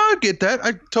 No, I get that.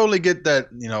 I totally get that.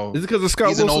 You know, is it because of Scott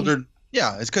Wilson? Wilson? An older.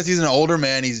 Yeah, it's because he's an older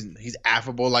man. He's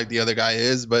affable like the other guy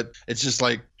is, but it's just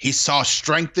like he saw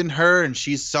strength in her and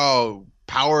she saw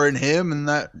power in him, and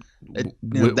that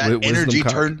energy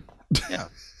turned. Yeah.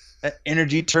 That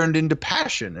energy turned into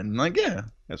passion, and yeah,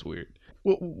 that's weird.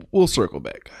 We'll circle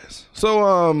back, guys.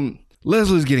 So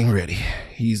Leslie's getting ready.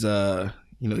 He's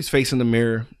he's facing the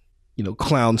mirror,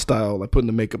 clown style, like putting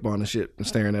the makeup on and shit and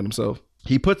staring at himself.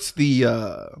 He puts the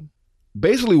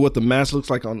basically what the mask looks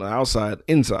like on the outside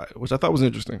inside, which I thought was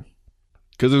interesting,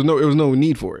 because there was no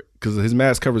need for it, because his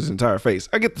mask covers his entire face.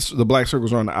 I get the black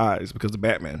circles around the eyes because of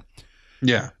Batman.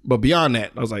 Yeah, but beyond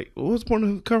that, I was like, well, what's the point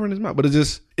of covering his mouth? But it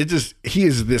just he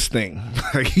is this thing.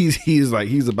 Like he's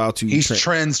about to. He's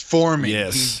transforming.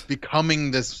 Yes, he's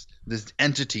becoming this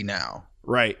entity now.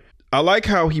 Right. I like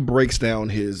how he breaks down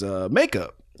his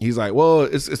makeup. He's like, well,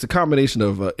 it's a combination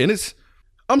of and it's.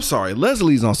 I'm sorry,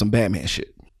 Leslie's on some Batman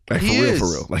shit. Like for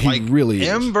real. Like he really is.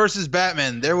 Him versus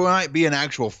Batman, there might be an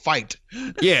actual fight.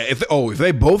 Yeah. If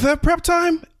they both have prep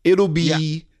time, it'll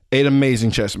be an amazing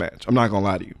chess match. I'm not gonna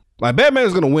lie to you. Like Batman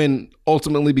is gonna win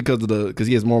ultimately because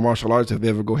he has more martial arts if they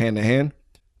ever go hand to hand.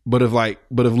 But if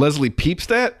Leslie peeps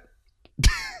that,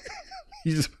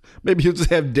 maybe he'll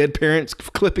just have dead parents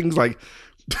clippings. Like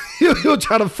he'll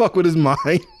try to fuck with his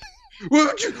mind.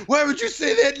 Why would you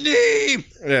say that name?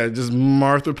 Yeah, just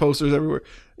Martha posters everywhere.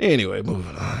 Anyway,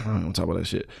 moving on. I don't want to talk about that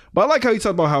shit. But I like how he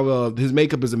talked about how his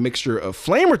makeup is a mixture of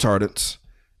flame retardants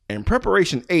and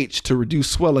preparation H to reduce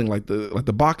swelling, like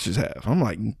the boxers have. I'm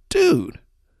like, dude.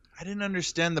 I didn't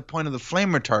understand the point of the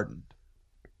flame retardant.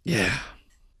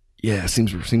 Yeah,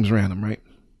 seems random, right?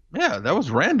 Yeah, that was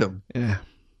random. Yeah,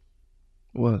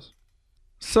 it was.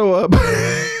 So,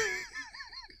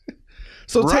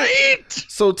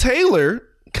 so Taylor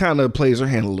kind of plays her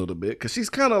hand a little bit, because she's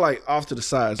kind of like off to the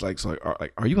sides, like,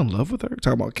 are you in love with her?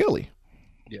 Talking about Kelly.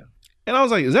 Yeah. And I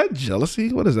was like, is that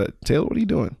jealousy? What is that, Taylor? What are you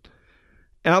doing?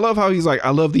 And I love how he's like,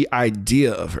 I love the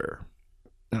idea of her.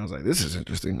 And I was like, this is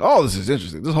interesting. Oh, this is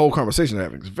interesting. This whole conversation they're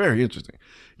having is very interesting.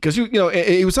 Because,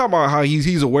 he was talking about how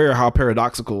he's aware of how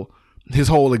paradoxical his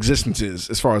whole existence is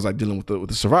as far as like dealing with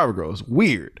the Survivor girl. It's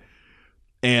weird.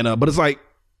 And, but it's like,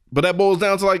 but that boils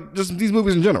down to like just these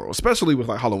movies in general, especially with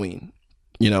like Halloween,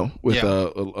 with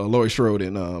Laurie Strode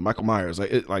and Michael Myers.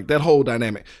 Like that whole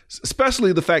dynamic,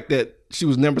 especially the fact that she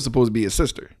was never supposed to be his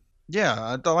sister. Yeah.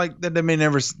 I thought like that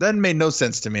made no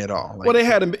sense to me at all. Like, well, they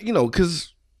had him,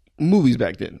 because movies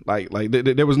back then, like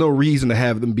there was no reason to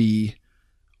have them be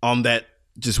on that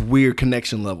just weird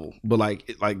connection level, but like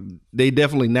they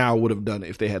definitely now would have done it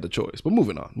if they had the choice. But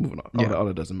moving on, all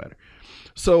that doesn't matter.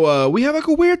 So we have like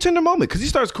a weird tender moment, because he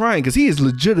starts crying because he is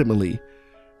legitimately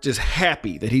just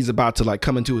happy that he's about to like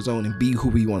come into his own and be who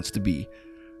he wants to be.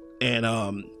 And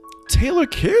Taylor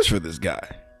cares for this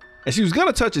guy. And she was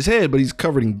gonna touch his head, but he's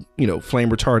covered in, flame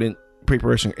retardant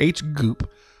preparation H goop.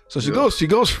 So she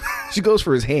goes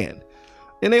for his hand.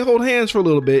 And they hold hands for a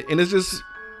little bit, and it's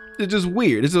just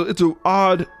weird. It's an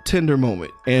odd, tender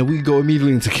moment. And we go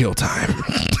immediately into kill time.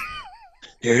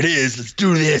 Here it is. Let's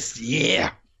do this.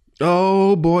 Yeah.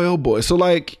 Oh boy. So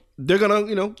like they're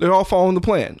gonna, they're all following the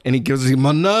plan. And he gives him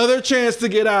another chance to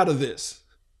get out of this.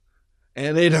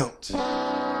 And they don't.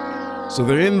 So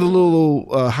they're in the little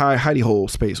hidey hole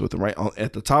space with him, right?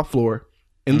 At the top floor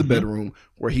in the bedroom,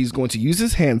 where he's going to use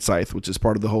his hand scythe, which is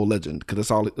part of the whole legend, because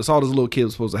that's all this little kid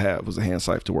was supposed to have, was a hand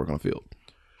scythe to work on the field.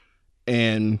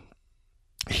 And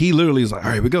he literally is like,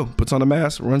 all right, here we go. Puts on a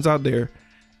mask, runs out there,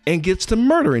 and gets to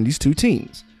murdering these two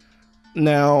teens.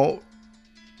 Now,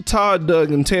 Todd,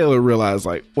 Doug, and Taylor realize,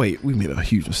 like, wait, we made a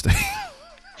huge mistake.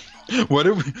 What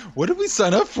did we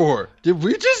sign up for? Did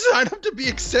we just sign up to be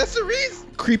accessories?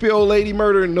 Creepy old lady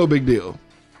murdering, no big deal.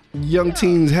 Young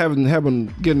teens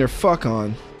getting their fuck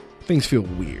on, things feel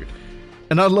weird.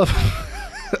 And I love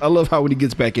how when he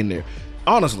gets back in there,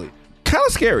 honestly, kind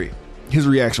of scary. His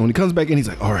reaction when he comes back in, he's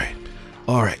like, all right,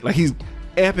 like he's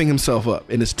amping himself up,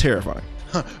 and it's terrifying.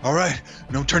 All right,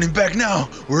 no turning back now.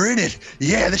 We're in it.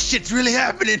 Yeah, this shit's really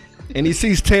happening. And he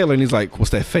sees Taylor, and he's like,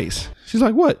 what's that face? She's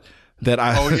like, what?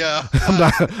 Oh yeah.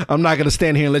 I'm not gonna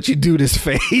stand here and let you do this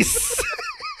face.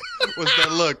 What's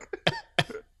that look?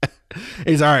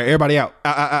 He's all right. Everybody out.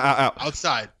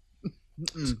 Outside.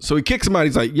 So he kicks him out.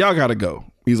 He's like, y'all gotta go.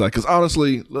 He's like, because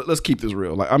honestly, let's keep this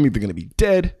real. Like, I'm either gonna be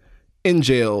dead, in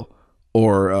jail,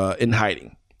 or in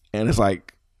hiding. And it's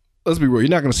like, let's be real.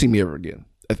 You're not gonna see me ever again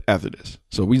after this.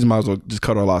 So we might as well just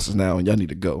cut our losses now, and y'all need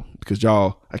to go, because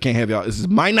I can't have y'all. This is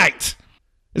my night.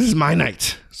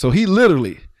 So he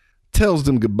literally tells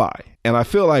them goodbye. And I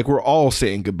feel like we're all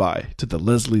saying goodbye to the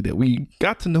Leslie that we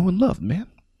got to know and love, man.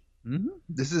 Mm-hmm.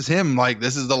 This is him. Like,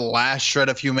 this is the last shred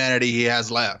of humanity he has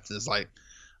left. It's like,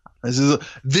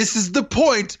 this is the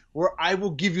point where I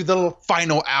will give you the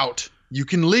final out. You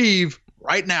can leave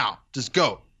right now. Just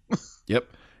go. Yep.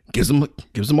 Gives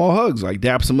them all hugs, like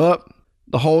daps them up,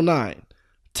 the whole nine.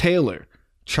 Taylor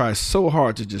tries so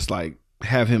hard to just like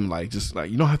have him like,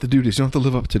 you don't have to do this. You don't have to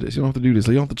live up to this. You don't have to do this.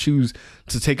 You don't have to choose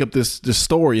to take up this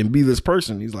story and be this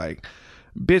person. He's like,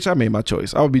 bitch, I made my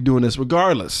choice. I would be doing this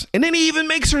regardless. And then he even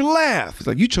makes her laugh. He's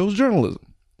like, you chose journalism.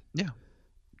 Yeah.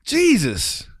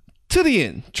 Jesus. To the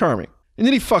end. Charming. And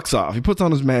then he fucks off. He puts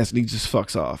on his mask and he just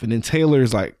fucks off. And then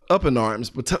Taylor's like up in arms.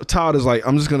 But Todd is like,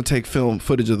 I'm just going to take film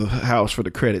footage of the house for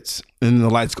the credits. And then the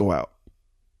lights go out.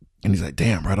 And he's like,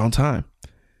 damn, right on time.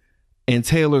 And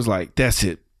Taylor's like, that's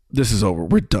it. This is over.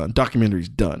 We're done. Documentary's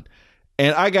done.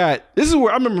 And this is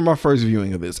where I remember my first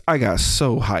viewing of this. I got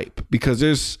so hype because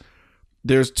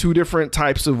there's two different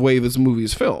types of way this movie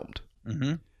is filmed.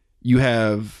 Mm-hmm. You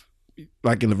have,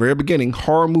 like in the very beginning,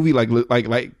 horror movie,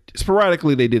 like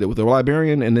sporadically they did it with The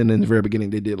Librarian, and then in the very beginning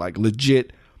they did like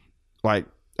legit, like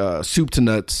soup to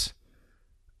nuts,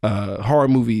 horror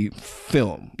movie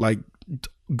film, like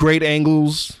great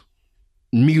angles,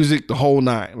 music, the whole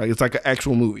nine. Like it's like an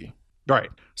actual movie. Right.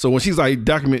 So when she's like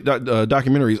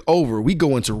documentary is over, we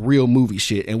go into real movie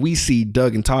shit, and we see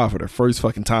Doug and Todd for the first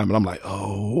fucking time, and I'm like,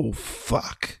 oh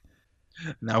fuck.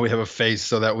 Now we have a face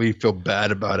so that we feel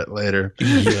bad about it later.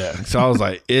 Yeah. So I was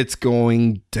like, it's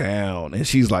going down, and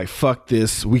she's like, fuck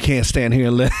this. We can't stand here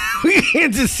and we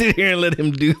can't just sit here and let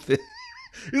him do this.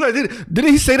 He's like,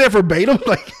 didn't he say that verbatim?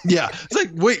 Like, yeah. It's like,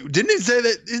 wait, didn't he say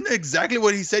that? Isn't that exactly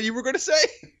what he said you were going to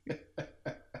say?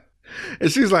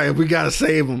 And she's like, we gotta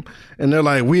save him. And they're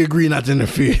like, we agree not to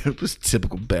interfere. Just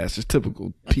typical bastards,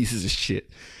 typical pieces of shit.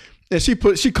 And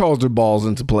she calls their balls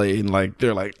into play, and like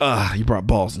they're like, you brought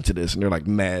balls into this, and they're like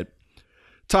mad.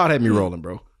 Todd had me rolling,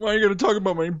 bro. Why are you gonna talk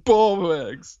about my ball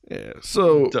bags? Yeah.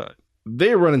 So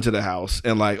they run into the house,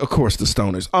 and like, of course, the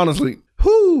stoners. Honestly,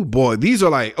 whoo boy, these are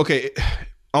like, okay,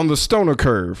 on the stoner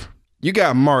curve, you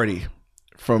got Marty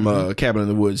from Cabin in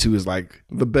the Woods, who is like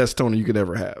the best stoner you could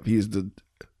ever have. He is the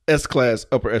S-class,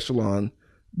 upper echelon,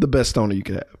 the best stoner you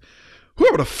could have.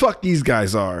 Whoever the fuck these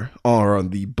guys are on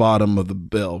the bottom of the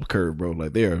bell curve, bro.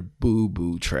 Like, they are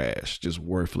boo-boo trash, just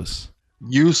worthless.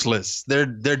 Useless. They're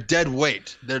dead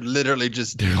weight. They're literally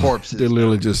just corpses. They're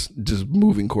literally just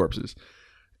moving corpses.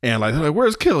 And like, they're like,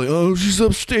 where's Kelly? Oh, she's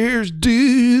upstairs,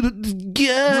 dude.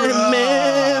 God,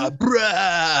 man.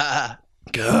 Bruh.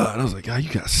 God, I was like, God, you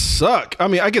guys suck. I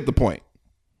mean, I get the point.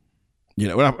 You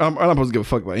know, I'm not supposed to give a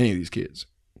fuck about any of these kids.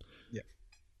 Yeah.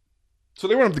 So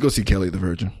they went up to go see Kelly the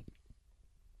Virgin.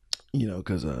 You know,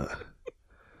 because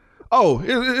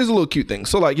here's a little cute thing.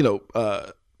 So like, you know,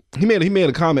 he made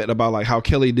a comment about like how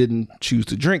Kelly didn't choose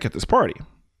to drink at this party.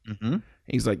 Mm-hmm.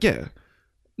 He's like, yeah,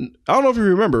 I don't know if you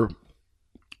remember,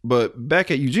 but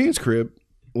back at Eugene's crib,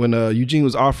 when Eugene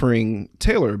was offering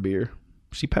Taylor a beer,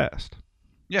 she passed.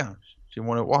 Yeah, she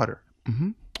wanted water.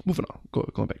 Mm-hmm. Moving on.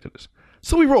 Going back to this.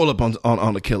 So we roll up on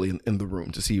the Kelly in the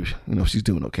room to see if she's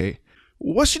doing okay.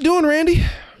 What's she doing, Randy?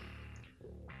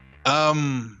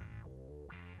 Trying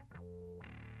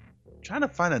to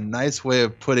find a nice way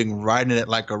of putting riding it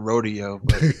like a rodeo.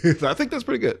 But I think that's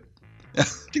pretty good. I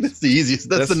think that's the easiest.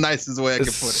 That's the nicest way I can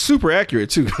put it. Super accurate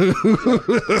too.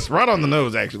 That's right on the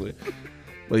nose, actually.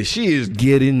 But she is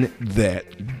getting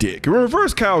that dick.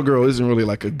 Reverse cowgirl isn't really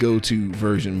like a go-to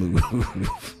version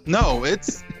move. No,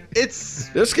 it's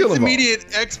their skill immediate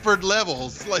expert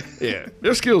levels. Like yeah,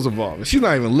 their skills evolve. She's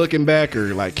not even looking back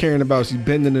or like caring about. She's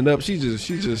bending it up. She's just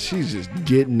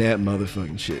getting that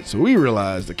motherfucking shit. So we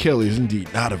realize that Kelly is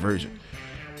indeed not a virgin,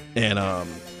 and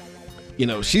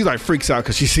she like freaks out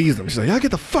because she sees them. She's like, "Y'all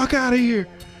get the fuck out of here!"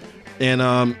 And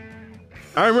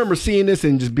I remember seeing this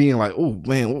and just being like, "Oh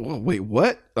man, wait,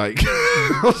 what?" Like,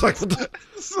 I was like,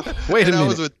 "Wait a minute." I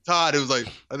was with Todd. It was like,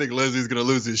 I think Leslie's gonna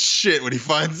lose his shit when he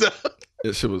finds out.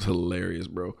 That shit was hilarious,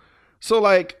 bro. So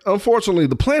like, unfortunately,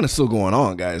 the plan is still going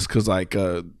on, guys, because like,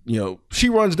 she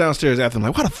runs downstairs after them,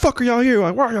 like, "Why the fuck are y'all here?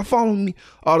 Like, why are y'all following me?"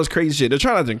 All this crazy shit. They're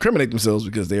trying not to incriminate themselves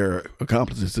because they're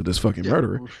accomplices to this fucking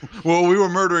murderer. Well, we were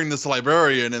murdering this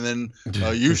librarian, and then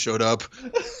you showed up.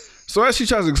 So as she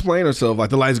tries to explain herself, like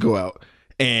the lights go out.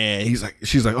 And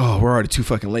she's like, "Oh, we're already too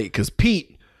fucking late because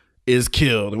Pete is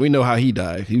killed, and we know how he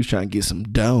died. He was trying to get some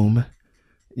dome,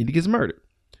 and he gets murdered."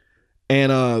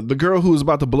 And the girl who was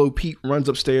about to blow Pete runs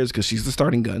upstairs because she's the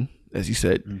starting gun, as he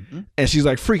said, and she's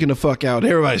like freaking the fuck out.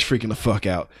 Everybody's freaking the fuck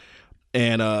out,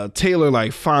 and Taylor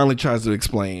like finally tries to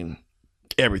explain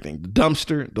everything: the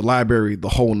dumpster, the library, the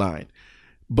whole nine.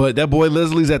 But that boy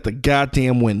Leslie's at the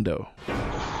goddamn window,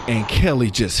 and Kelly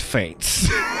just faints.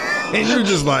 And you're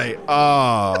just like,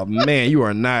 "Oh man, you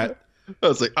are not." I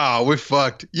was like, "Oh, we're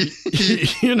fucked."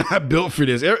 You're not built for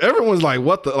this. Everyone's like,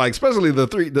 "What the?" Like, especially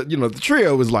the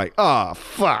trio was like, "Oh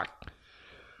fuck."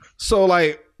 So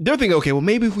like, they're thinking, okay, well,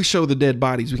 maybe if we show the dead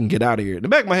bodies, we can get out of here. In the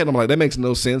back of my head, I'm like, that makes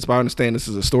no sense. But I understand this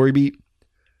is a story beat,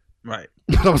 right?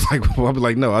 But I was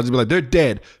like, no. I'll just be like, they're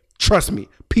dead. Trust me.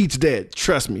 Pete's dead.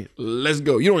 Trust me. Let's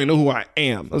go. You don't even know who I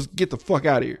am. Let's get the fuck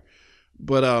out of here.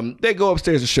 But they go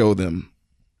upstairs to show them.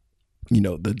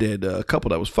 The dead couple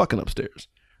that was fucking upstairs.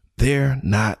 They're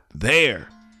not there.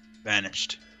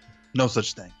 Vanished. No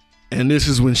such thing. And this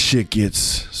is when shit gets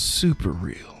super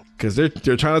real. Because they're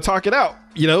trying to talk it out.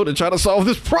 They're trying to solve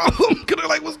this problem. Because they're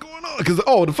like, what's going on? Because,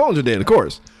 the phones are dead, of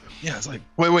course. Yeah, it's like,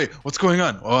 wait, what's going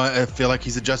on? Well, I feel like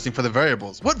he's adjusting for the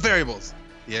variables. What variables?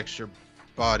 The extra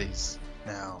bodies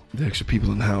now. The extra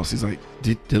people in the house. He's like,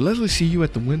 did Leslie see you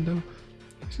at the window?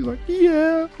 She's like,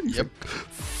 yeah. He's yep. Like,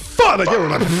 fuck! Like,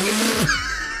 everyone like,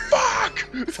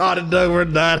 fuck! Todd and Doug were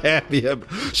not happy.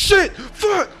 Shit!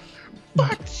 Fuck!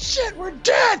 Fuck! Shit! We're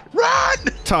dead! Run!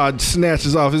 Todd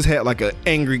snatches off his hat like an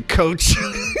angry coach.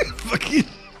 Fucking.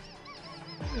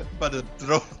 About to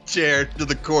throw a chair to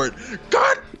the court.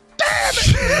 God damn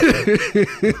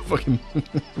it! Fucking.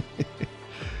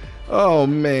 Oh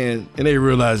man! And they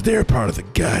realized they're part of the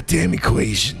goddamn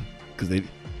equation because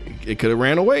it could have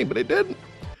ran away, but they didn't.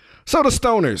 So the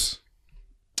stoners,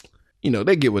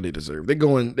 they get what they deserve. They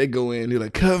go in. They're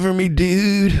like, "Cover me,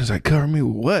 dude." It's like, "Cover me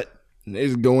with what?" And they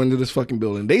just go into this fucking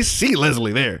building. They see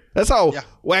Leslie there. That's how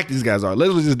whack these guys are.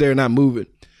 Leslie's just there, not moving.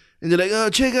 And they're like, "Oh,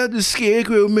 check out this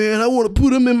scarecrow, man. I want to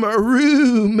put him in my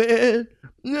room, man."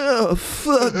 No,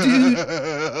 fuck, dude.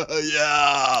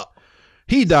 Yeah.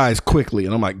 He dies quickly,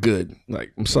 and I'm like, good.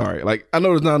 Like, I'm sorry. Like, I know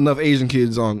there's not enough Asian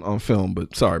kids on film,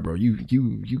 but sorry, bro.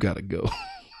 You gotta go.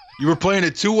 You were playing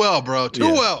it too well, bro. Too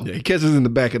well. Yeah, he catches in the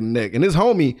back of the neck. And his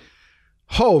homie,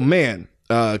 oh man,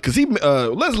 because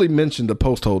Leslie mentioned the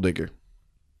post hole digger.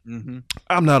 Mm-hmm.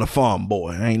 I'm not a farm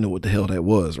boy. I ain't know what the hell that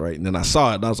was, right? And then I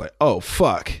saw it, and I was like, oh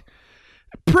fuck,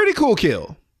 pretty cool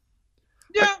kill.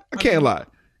 Yeah, I can't lie.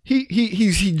 He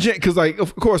because like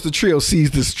of course the trio sees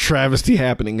this travesty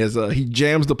happening as he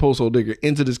jams the post hole digger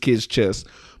into this kid's chest,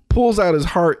 pulls out his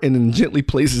heart, and then gently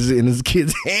places it in his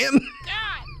kid's hand.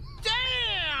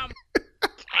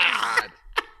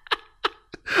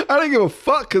 I didn't give a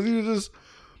fuck because he was just,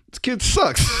 this kid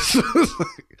sucks.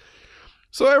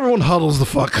 So everyone huddles the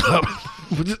fuck up.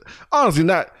 Honestly,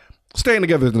 not staying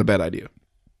together isn't a bad idea.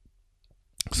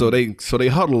 So they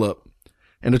huddle up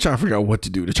and they're trying to figure out what to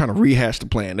do. They're trying to rehash the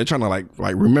plan. They're trying to like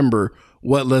remember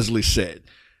what Leslie said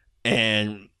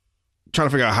and trying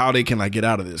to figure out how they can like get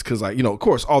out of this. Because of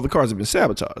course, all the cars have been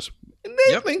sabotaged. And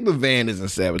they think the van isn't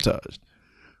sabotaged.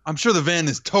 I'm sure the van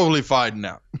is totally fine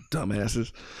now.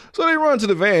 Dumbasses. So they run to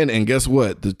the van, and guess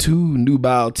what? The two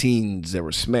nubile teens that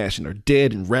were smashing are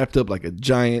dead and wrapped up like a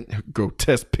giant,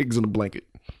 grotesque pigs in a blanket.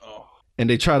 Oh. And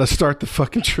they try to start the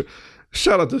fucking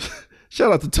shout out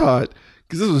to Todd,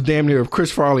 because this was damn near a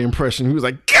Chris Farley impression. He was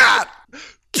like, God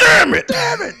damn it!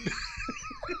 Damn it!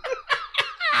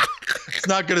 It's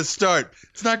not gonna start.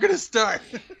 It's not gonna start.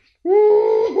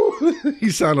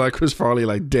 He sounded like Chris Farley,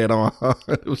 like dead on.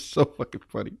 It was so fucking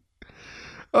funny.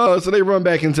 So they run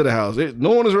back into the house.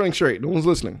 No one is running straight. No one's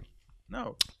listening.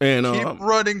 No. And keep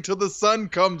running till the sun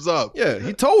comes up. Yeah,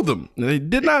 he told them. And they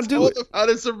did not do it. Told them how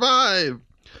to survive.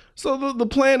 So the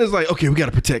plan is like, okay, we got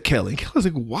to protect Kelly. And Kelly's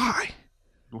like, why?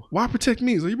 Why protect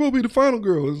me? He's like, you won't be the final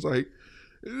girl. It's like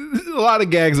a lot of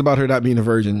gags about her not being a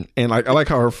virgin. And like, I like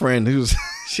how her friend,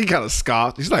 she kind of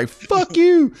scoffed. She's like, fuck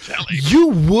you. You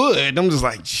would. I'm just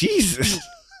like, Jesus.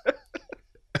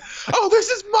 Oh, this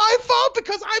is my fault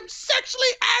because I'm sexually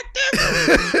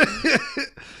active.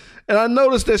 And I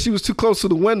noticed that she was too close to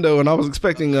the window, and I was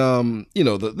expecting,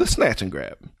 the snatch and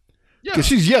grab. Because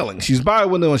she's yelling. She's by a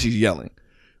window and she's yelling.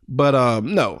 But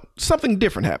no, something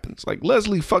different happens. Like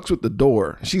Leslie fucks with the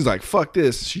door. She's like, fuck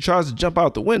this. She tries to jump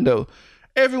out the window.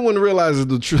 Everyone realizes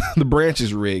the branch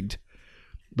is rigged,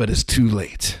 but it's too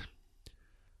late.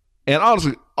 And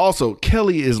honestly, also,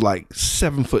 Kelly is like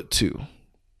 7'2".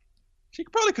 She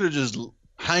probably could have just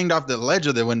hanged off the ledge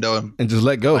of the window and just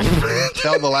let go.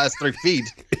 Tell the last 3 feet.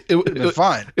 It would have been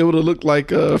fine. It would have looked like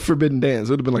Forbidden Dance.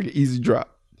 It would have been like an easy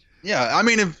drop. Yeah, I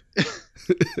mean,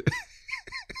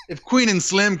 if Queen and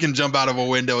Slim can jump out of a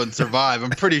window and survive,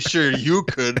 I'm pretty sure you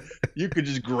could. You could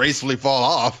just gracefully fall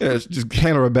off. Yeah, just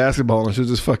hand her a basketball and she'll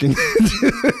just fucking.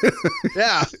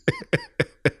 Yeah.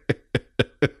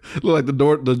 Look like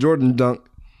the Jordan dunk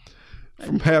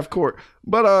from half court.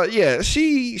 But yeah,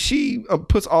 she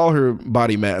puts all her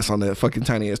body mass on that fucking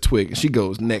tiny ass twig, and she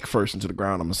goes neck first into the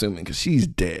ground, I'm assuming, because she's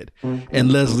dead.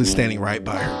 And Leslie's standing right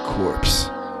by her corpse.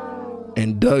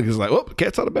 And Doug is like, oh,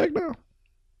 cat's out of the bag now.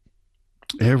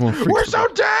 Everyone freaks. We're so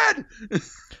dead.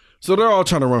 So they're all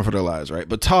trying to run for their lives, right?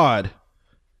 But Todd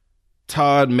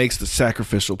makes the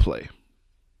sacrificial play.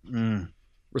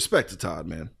 Respect to Todd,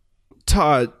 man.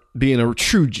 Todd, being a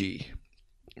true G,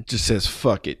 just says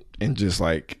fuck it and just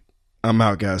like, I'm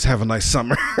out, guys. Have a nice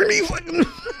summer.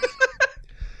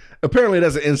 Apparently,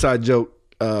 that's an inside joke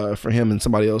for him and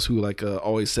somebody else who like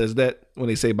always says that when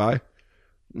they say bye.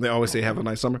 They always say have a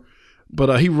nice summer.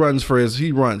 But he runs.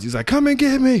 He's like, come and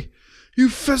get me, you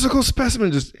physical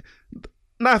specimen. Just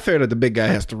not fair that the big guy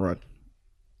has to run.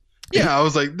 Yeah, I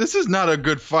was like, this is not a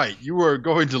good fight. You were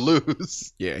going to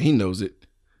lose. Yeah, he knows it.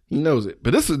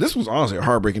 But this was honestly a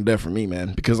heartbreaking death for me,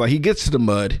 man, because like he gets to the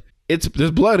mud.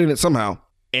 There's blood in it somehow.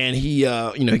 And he,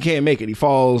 he can't make it. He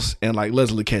falls, and like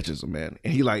Leslie catches him, man.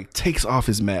 And he like takes off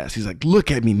his mask. He's like, "Look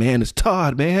at me, man. It's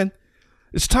Todd, man.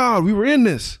 It's Todd. We were in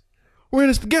this. We're in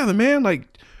this together, man."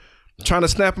 Like trying to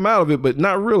snap him out of it, but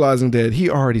not realizing that he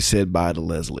already said bye to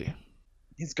Leslie.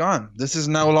 He's gone. This is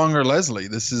no longer Leslie.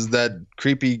 This is that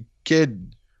creepy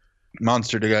kid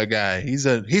monster guy. He's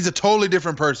a totally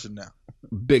different person now.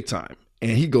 Big time.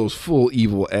 And he goes full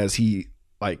evil as he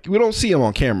like we don't see him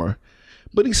on camera.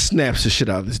 But he snaps the shit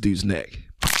out of this dude's neck.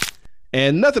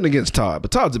 And nothing against Todd,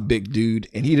 but Todd's a big dude,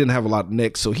 and he didn't have a lot of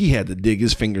neck, so he had to dig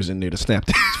his fingers in there to snap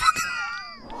that.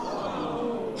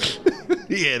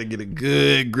 He had to get a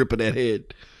good grip of that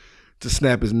head to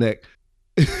snap his neck.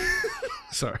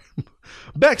 Sorry.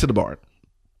 Back to the barn.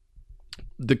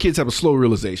 The kids have a slow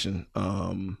realization.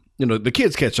 The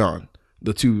kids catch on.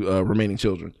 The two remaining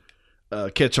children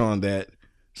catch on that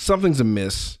something's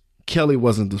amiss. Kelly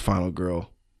wasn't the final girl.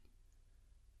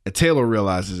 And Taylor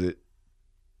realizes it.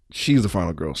 She's the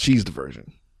final girl. She's the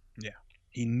virgin. Yeah.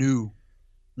 He knew.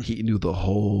 He knew the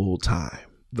whole time.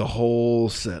 The whole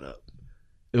setup.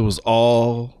 It was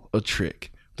all a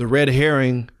trick. The red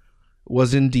herring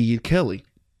was indeed Kelly.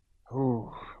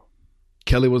 Oh.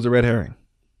 Kelly was the red herring.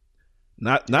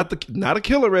 Not a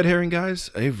killer red herring,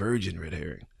 guys. A virgin red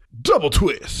herring. Double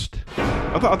twist.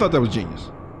 I thought that was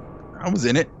genius. I was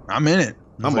in it. I'm in it.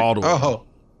 I'm all the way in.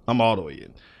 I'm all the way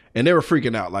in. And they were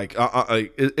freaking out. Like,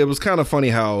 it was kind of funny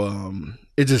how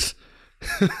it just,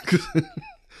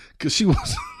 because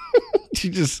she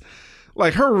just,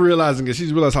 like her realizing it,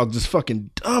 she realized how just fucking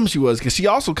dumb she was, because she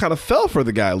also kind of fell for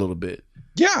the guy a little bit.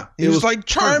 Yeah, he was like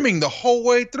charming the whole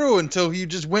way through until he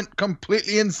just went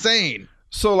completely insane.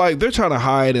 So like they're trying to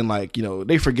hide, and like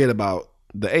they forget about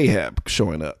the Ahab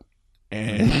showing up,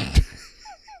 and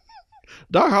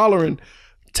Doc Holleran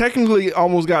technically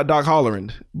almost got Doc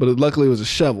Holleran, but luckily it was a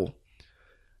shovel.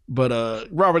 But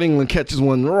Robert Englund catches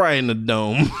one right in the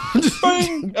dome.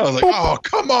 I was like, oh,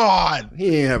 come on. He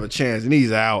didn't have a chance, and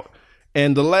he's out.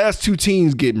 And the last two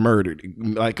teens get murdered.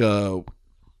 Like one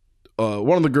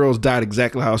of the girls died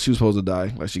exactly how she was supposed to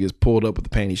die. Like she gets pulled up with the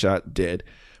panty shot, dead.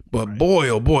 But boy,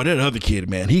 oh boy, that other kid,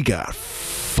 man, he got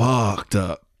fucked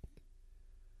up.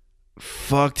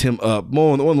 Fucked him up.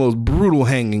 One of those brutal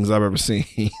hangings I've ever seen.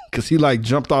 Because he like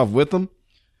jumped off with them,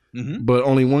 but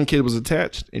only one kid was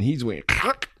attached, and he's went.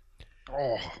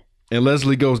 Oh. And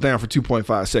Leslie goes down for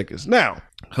 2.5 seconds. Now,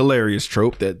 hilarious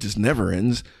trope that just never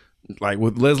ends. Like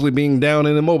with Leslie being down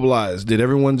and immobilized, did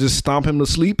everyone just stomp him to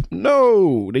sleep?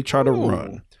 No, they try to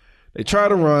run. They try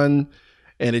to run,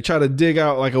 and they try to dig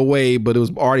out like a way, but it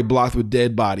was already blocked with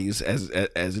dead bodies, as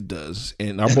it does.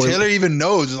 And our boy Taylor even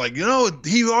knows, like, he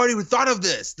already thought of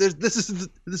this.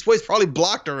 This way's probably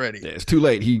blocked already. Yeah, it's too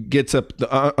late. He gets up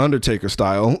the Undertaker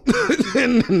style,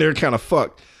 and they're kind of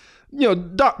fucked.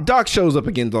 Doc shows up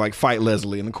again to like fight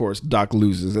Leslie, and of course Doc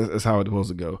loses. That's how it's supposed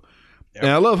to go. Yep.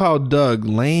 And I love how Doug,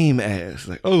 lame ass,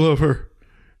 like, I love her.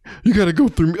 You gotta go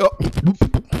through me. Oh.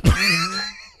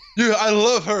 Yeah, I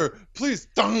love her. Please,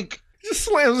 dunk. Just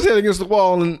slams his head against the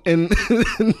wall, and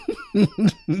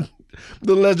the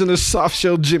legend of soft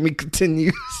shell Jimmy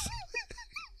continues.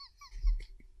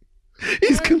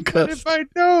 He's concussed. My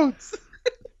notes.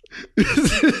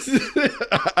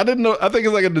 I didn't know. I think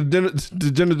it's like a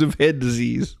degenerative head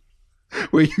disease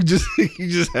where you just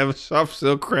have a soft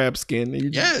shell crab skin.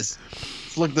 Yes.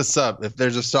 Let's look this up. If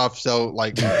there's a soft shell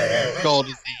like skull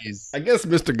disease, I guess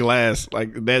Mr. Glass,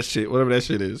 like that shit, whatever that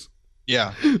shit is.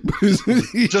 Yeah. Just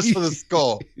for the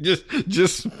skull.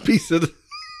 Just piece of.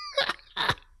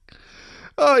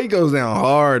 Oh, he goes down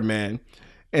hard, man,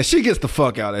 and she gets the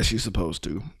fuck out as she's supposed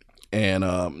to. And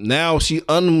now she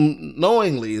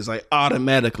unknowingly is like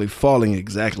automatically falling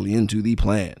exactly into the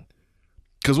plan.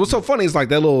 Because what's so funny is like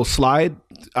that little slide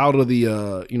out of the,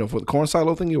 for the corn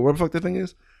silo thing or whatever the fuck that thing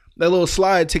is, that little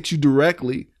slide takes you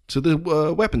directly to the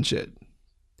weapon shed.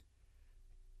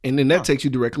 And then that takes you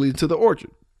directly to the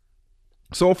orchard.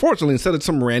 So unfortunately, instead of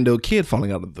some rando kid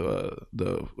falling out of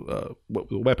the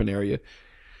weapon area,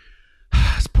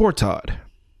 it's poor Todd.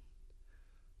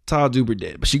 Todd Duber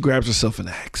dead, but she grabs herself an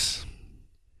axe,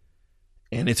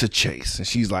 and it's a chase. And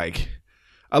she's like,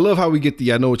 I love how we get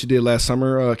the "I know what you did last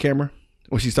summer" camera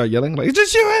when she started yelling like, "It's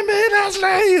just you and me last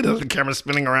night." The camera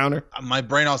spinning around her. My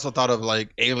brain also thought of like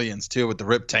Aliens too, with the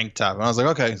ripped tank top, and I was like,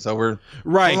 okay, so we're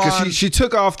right because she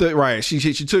took off the she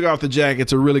took off the jacket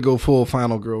to really go full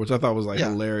Final Girl, which I thought was like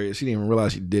hilarious. She didn't even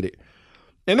realize she did it,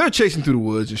 and they're chasing through the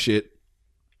woods and shit,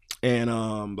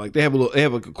 and like they have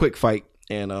a quick fight,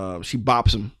 and she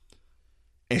bops him.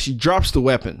 And she drops the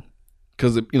weapon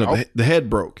because the head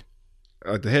broke,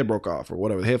 like the head broke off or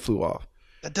whatever. The head flew off.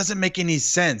 That doesn't make any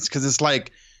sense because it's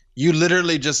like you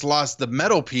literally just lost the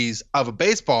metal piece of a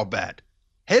baseball bat.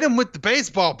 Hit him with the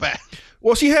baseball bat.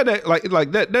 Well, she had that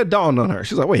like that dawned on her.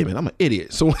 She's like, wait a minute, I'm an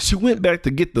idiot. So when she went back to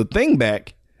get the thing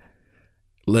back,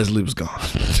 Leslie was gone.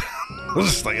 I was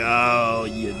just like, oh,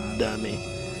 you dummy,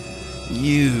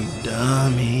 you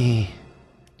dummy.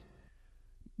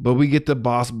 But we get the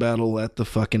boss battle at the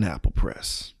fucking Apple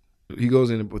Press. He goes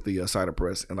in with the cider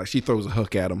press, and like she throws a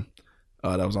hook at him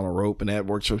that was on a rope, and that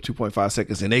works for 2.5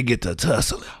 seconds, and they get to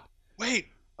tussle. Wait,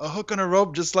 a hook on a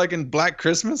rope just like in Black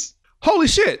Christmas? Holy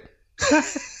shit.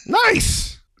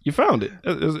 Nice. You found it.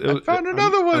 I found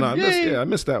another one. I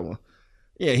missed that one.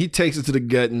 Yeah, he takes it to the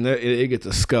gut, and it gets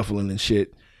a scuffling and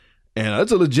shit. And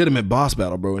it's a legitimate boss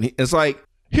battle, bro. And it's like,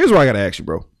 here's what I got to ask you,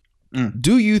 bro.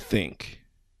 Do you think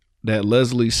that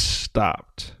Leslie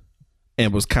stopped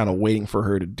and was kind of waiting for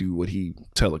her to do what he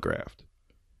telegraphed?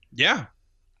 Yeah.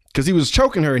 Because he was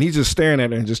choking her and he's just staring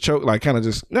at her and just like kind of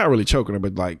just not really choking her,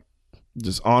 but like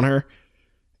just on her.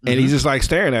 And he's just like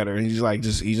staring at her and he's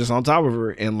just on top of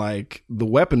her. And like the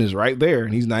weapon is right there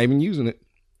and he's not even using it.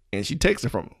 And she takes it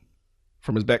from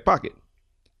his back pocket.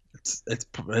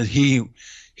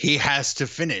 He has to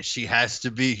finish. He gets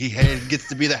to be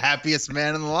the happiest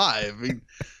man alive.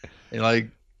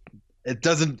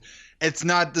 It's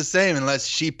not the same unless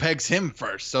she pegs him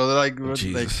first. So like,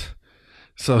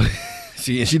 so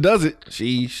she does it.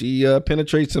 She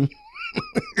penetrates him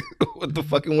with the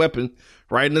fucking weapon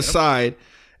right in the side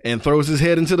and throws his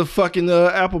head into the fucking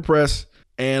apple press.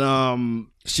 And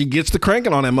she gets to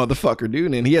cranking on that motherfucker,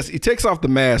 dude. And he takes off the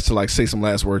mask to like say some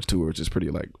last words to her, which is pretty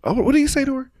like, oh, what do you say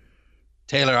to her?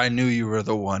 Taylor, I knew you were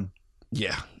the one.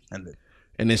 Yeah. And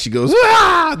then she goes,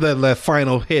 ah, that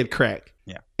final head crack.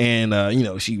 Yeah. And,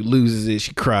 she loses it.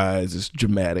 She cries. It's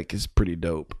dramatic. It's pretty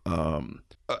dope.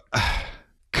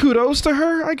 Kudos to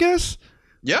her, I guess.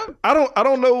 Yeah. I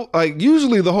don't know. Like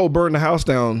usually the whole burn the house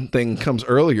down thing comes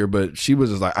earlier, but she was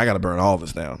just like, I got to burn all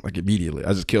this down like immediately.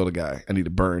 I just killed a guy. I need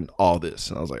to burn all this.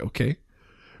 And I was like, okay.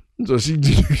 So she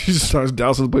starts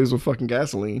dousing the place with fucking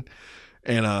gasoline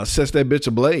and sets that bitch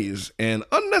ablaze and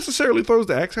unnecessarily throws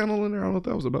the axe handle in there. I don't know what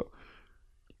that was about.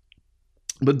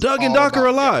 But Doug and Doc are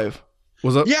alive.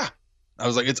 What's up? Yeah. I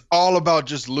was like, it's all about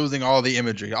just losing all the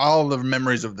imagery, all the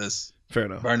memories of this. Fair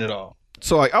enough. Burn it all.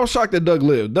 So like I was shocked that Doug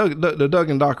lived. Doug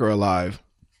and Doc are alive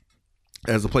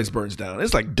as the place burns down.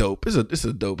 It's like dope. It's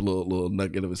a dope little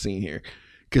nugget of a scene here.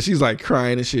 Cause she's like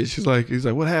crying and shit. He's like,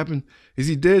 what happened? Is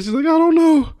he dead? She's like, I don't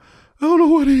know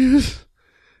what he is.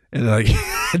 And like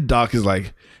Doc is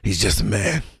like, he's just a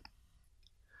man.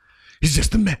 He's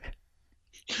just a man.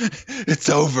 It's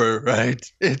over, right?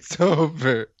 It's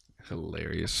over.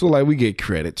 Hilarious. So like we get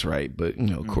credits, right? But you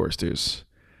know, of course, there's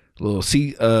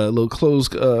little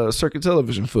closed circuit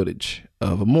television footage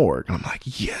of a morgue. And I'm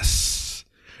like, yes.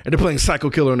 And they're playing Psycho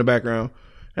Killer in the background.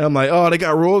 And I'm like, oh, they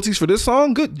got royalties for this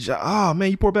song? Good job. Oh,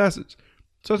 man, you poor bastards.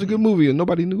 Such a good movie and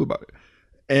nobody knew about it.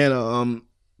 And,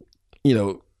 you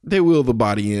know, they wheel the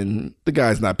body in. The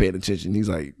guy's not paying attention. He's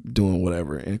like doing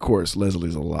whatever. And of course,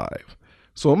 Leslie's alive.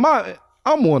 So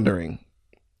I'm wondering,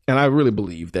 and I really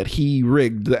believe that he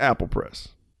rigged the Apple Press.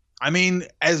 I mean,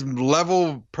 as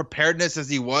level preparedness as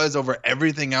he was over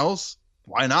everything else,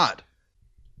 why not?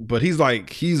 But he's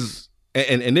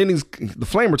and then he's the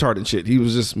flame retardant shit. He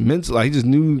was just mental. Like, he just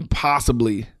knew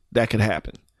possibly that could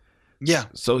happen. Yeah.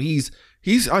 So he's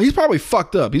probably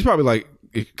fucked up. He's probably like,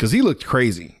 because he looked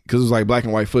crazy. Because it was like black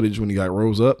and white footage when he like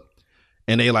rose up,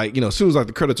 and they like, you know, as soon as like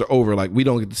the credits are over, like we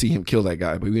don't get to see him kill that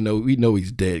guy, but we know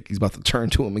he's dead. He's about to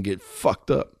turn to him and get fucked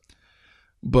up.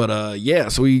 But yeah,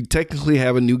 so we technically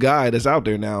have a new guy that's out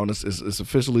there now, and it's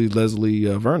officially Leslie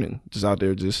Vernon, just out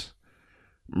there just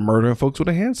murdering folks with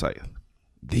a hand scythe.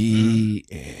 The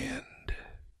end.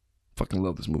 Fucking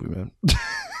love this movie, man.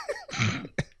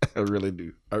 I really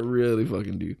do. I really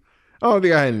fucking do. I don't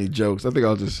think I had any jokes. I think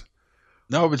I'll just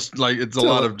it's a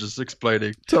lot of just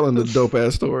explaining, telling the dope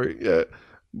ass story. Yeah,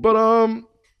 but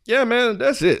yeah, man,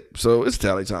 that's it. So it's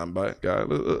tally time, guys.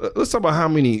 Let's talk about how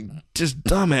many just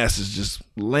dumbasses just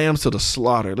lambs to the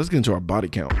slaughter. Let's get into our body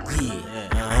count.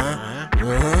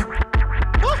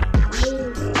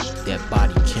 That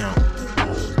body count.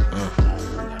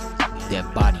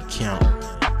 That body count.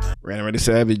 Randy Ready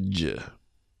Savage.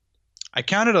 I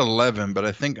counted 11, but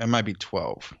I think I might be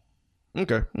 12.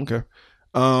 Okay.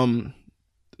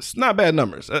 It's not bad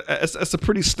numbers. It's a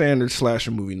pretty standard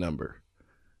slasher movie number.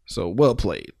 So well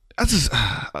played.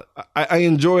 I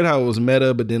enjoyed how it was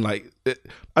meta, but then like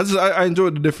I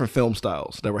enjoyed the different film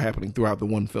styles that were happening throughout the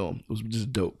one film. It was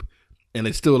just dope, and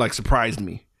it still like surprised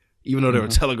me, even though they were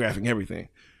telegraphing everything.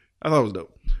 I thought it was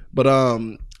dope. But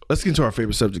let's get into our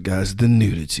favorite subject, guys: the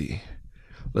nudity.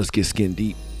 Let's get skin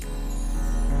deep.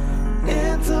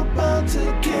 It's about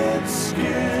to get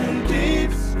skin deep.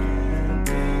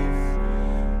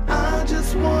 I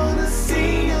just wanna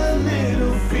see a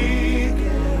little feet.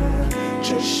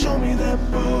 Just show me that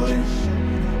booty.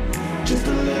 Just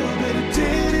a little bit of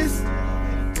titties.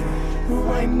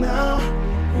 Right now.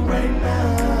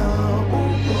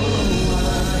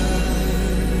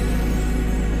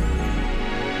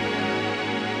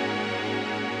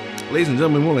 Ladies and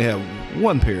gentlemen, we only have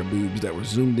one pair of boobs that were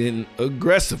zoomed in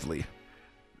aggressively,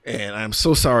 and I'm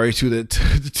so sorry to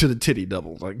the titty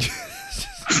double. Like,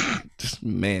 just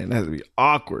man, that has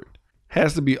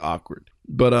to be awkward.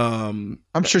 But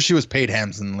I'm sure she was paid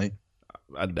handsomely.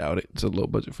 I doubt it. It's a low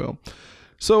budget film.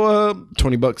 So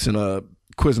 $20 in a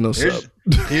Quiznos sub.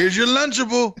 Here's your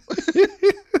Lunchable.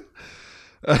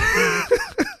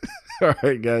 All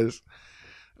right, guys.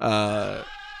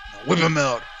 Whip him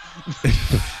out.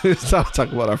 It's time to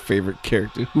talk about our favorite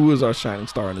character. Who is our shining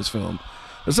star in this film?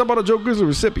 Let's talk about a Joe Grizzly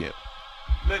recipient.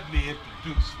 Let me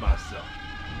introduce myself.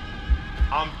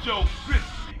 I'm Joe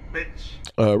Grizzly, bitch.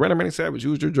 Random Manny Savage,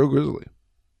 who's your Joe Grizzly?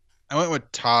 I went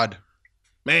with Todd.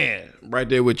 Man, right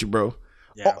there with you, bro.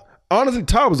 Yeah. Honestly,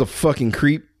 Todd was a fucking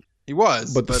creep. He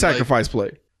was. But the sacrifice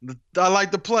play. I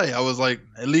like the play. I was like,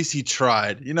 at least he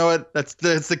tried. You know what? That's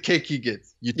the kick he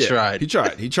gets. You tried. He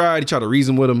tried. He tried to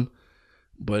reason with him.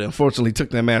 But unfortunately, he took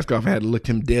that mask off and had to look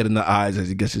him dead in the eyes as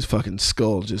he gets his fucking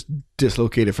skull just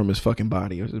dislocated from his fucking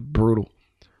body. It was just brutal.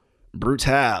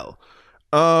 Brutal.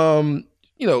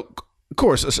 You know, of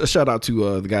course, a shout out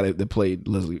to the guy that played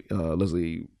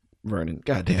Leslie Vernon.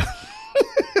 Goddamn.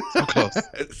 So close.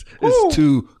 It's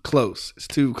too close. It's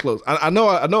too close. I know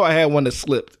I had one that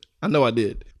slipped. I know I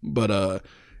did. But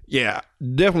yeah,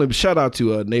 definitely shout out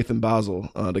to Nathan Basil,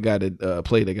 the guy that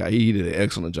played that guy. He did an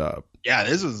excellent job. Yeah,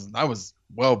 I was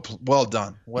Well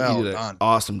done. Well done.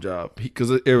 Awesome job.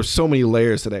 Because there were so many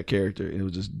layers to that character. It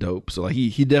was just dope. So like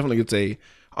he definitely gets a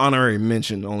honorary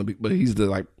mention but he's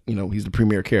the he's the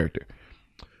premier character.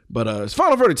 But it's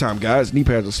final verdict time, guys. Knee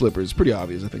pads or slippers. It's pretty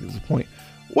obvious, I think, is the point.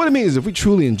 What it means is if we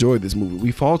truly enjoyed this movie,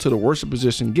 we fall to the worship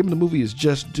position given the movie is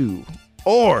just due.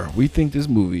 Or we think this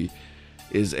movie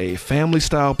is a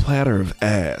family-style platter of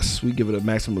ass. We give it a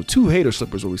maximum of 2 hater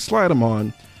slippers where we slide them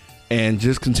on and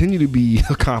just continue to be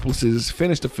accomplices,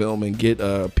 finish the film, and get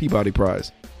a Peabody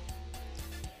Prize.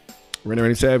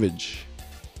 Randy Savage,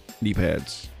 knee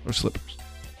pads or slippers?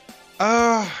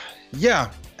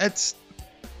 Yeah, it's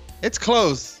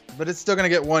close, but it's still gonna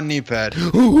get 1 knee pad. You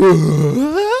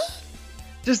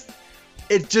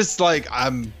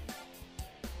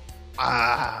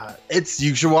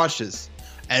should watch this.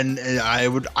 And I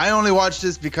only watch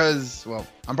this because, well,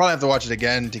 I'm probably have to watch it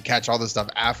again to catch all the stuff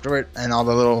after it and all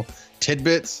the little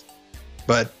tidbits.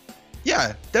 But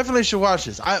yeah, definitely should watch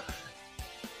this. I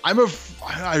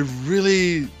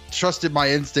really trusted my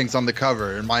instincts on the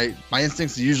cover, and my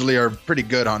instincts usually are pretty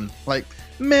good on like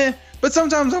meh, but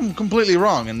sometimes I'm completely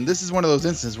wrong, and this is one of those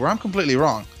instances where I'm completely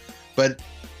wrong. But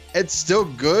it's still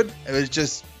good. It was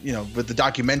just, with the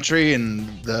documentary and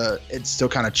it's still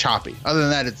kind of choppy. Other than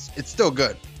that, it's still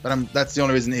good. But that's the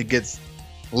only reason it gets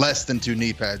less than 2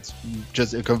 knee pads.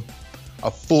 Just a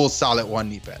full solid 1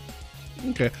 knee pad.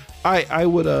 Okay, I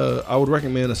would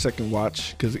recommend a second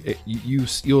watch because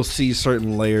you'll see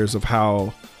certain layers of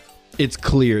how it's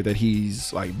clear that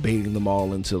he's like baiting them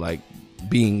all into like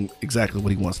being exactly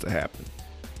what he wants to happen.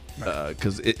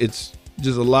 Because it's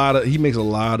just he makes a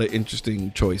lot of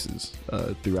interesting choices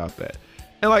throughout that.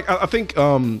 And like I think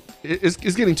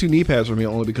it's getting 2 knee pads for me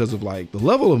only because of like the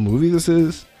level of movie this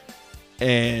is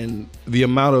and the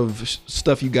amount of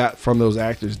stuff you got from those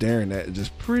actors during that is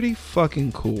just pretty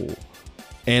fucking cool.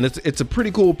 And it's a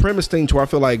pretty cool premise thing to where I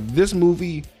feel like this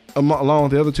movie, along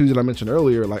with the other 2 that I mentioned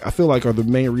earlier, like I feel like are the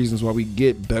main reasons why we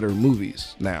get better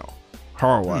movies now,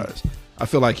 horror wise. I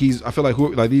feel like these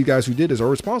guys who did this are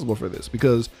responsible for this,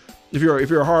 because if you're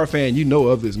a horror fan, you know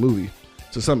of this movie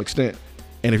to some extent,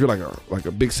 and if you're like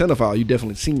a big cinephile, you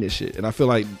definitely seen this shit. And I feel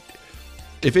like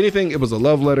if anything, it was a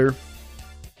love letter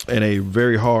and a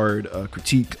very hard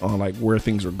critique on like where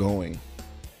things are going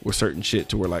with certain shit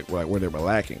to where where they were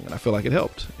lacking, and I feel like it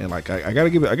helped. And like I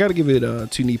gotta give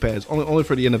it 2 knee pads only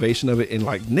for the innovation of it and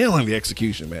like nailing the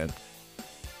execution, man.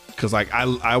 Because like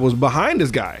I was behind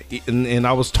this guy and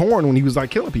I was torn when he was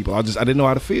like killing people. I didn't know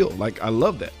how to feel. Like I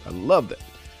love that.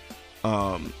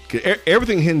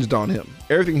 Everything hinged on him.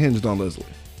 Everything hinged on Leslie.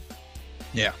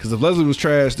 Yeah. Because if Leslie was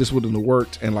trash, this wouldn't have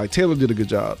worked. And like Taylor did a good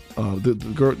job.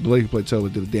 The lady who played Taylor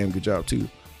did a damn good job too.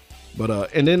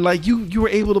 But and then like you were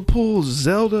able to pull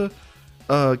Zelda,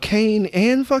 Kane,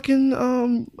 and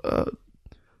fucking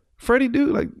Freddy,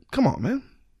 dude. Like, come on, man.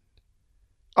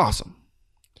 Awesome.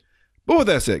 But with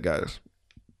that said, guys,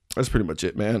 that's pretty much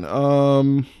it, man.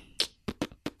 You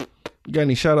got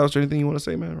any shout outs or anything you want to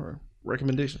say, man, or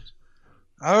recommendations?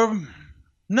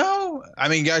 No. I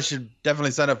mean, you guys should definitely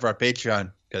sign up for our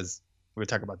Patreon because we're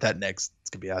talking about that next.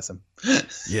 It's gonna be awesome.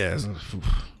 Yeah,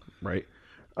 right.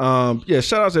 Yeah,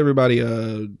 shout out to everybody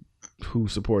who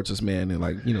supports us, man, and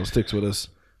like, sticks with us.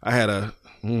 I had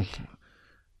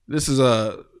this is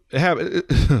it happened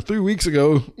 3 weeks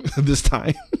ago this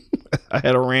time. I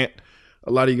had a rant.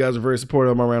 A lot of you guys are very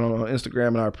supportive of my rant on Instagram,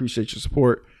 and I appreciate your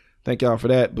support. Thank y'all for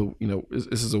that. But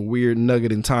this is a weird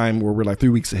nugget in time where we're like 3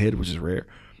 weeks ahead, which is rare.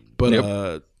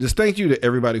 But just thank you to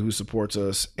everybody who supports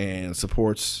us and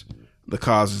supports the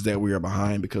causes that we are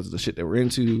behind because of the shit that we're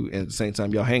into. And at the same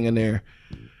time, y'all hang in there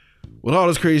with all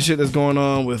this crazy shit that's going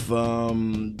on with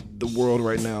the world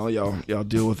right now. Y'all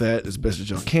deal with that as best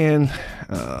as y'all can.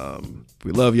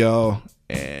 We love y'all.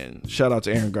 And shout out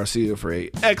to Aaron Garcia for an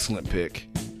excellent pick.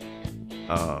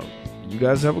 You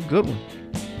guys have a good one.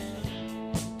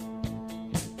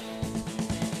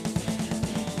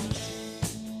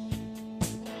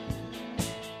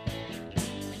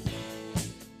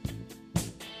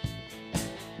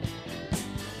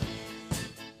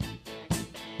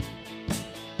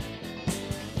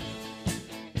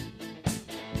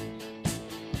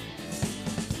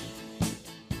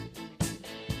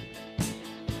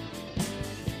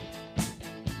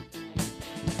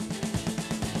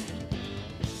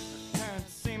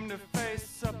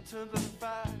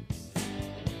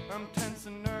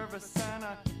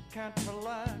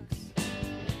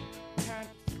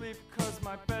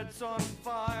 On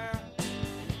fire.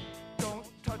 Don't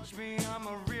touch me, I'm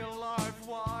a real live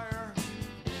wire.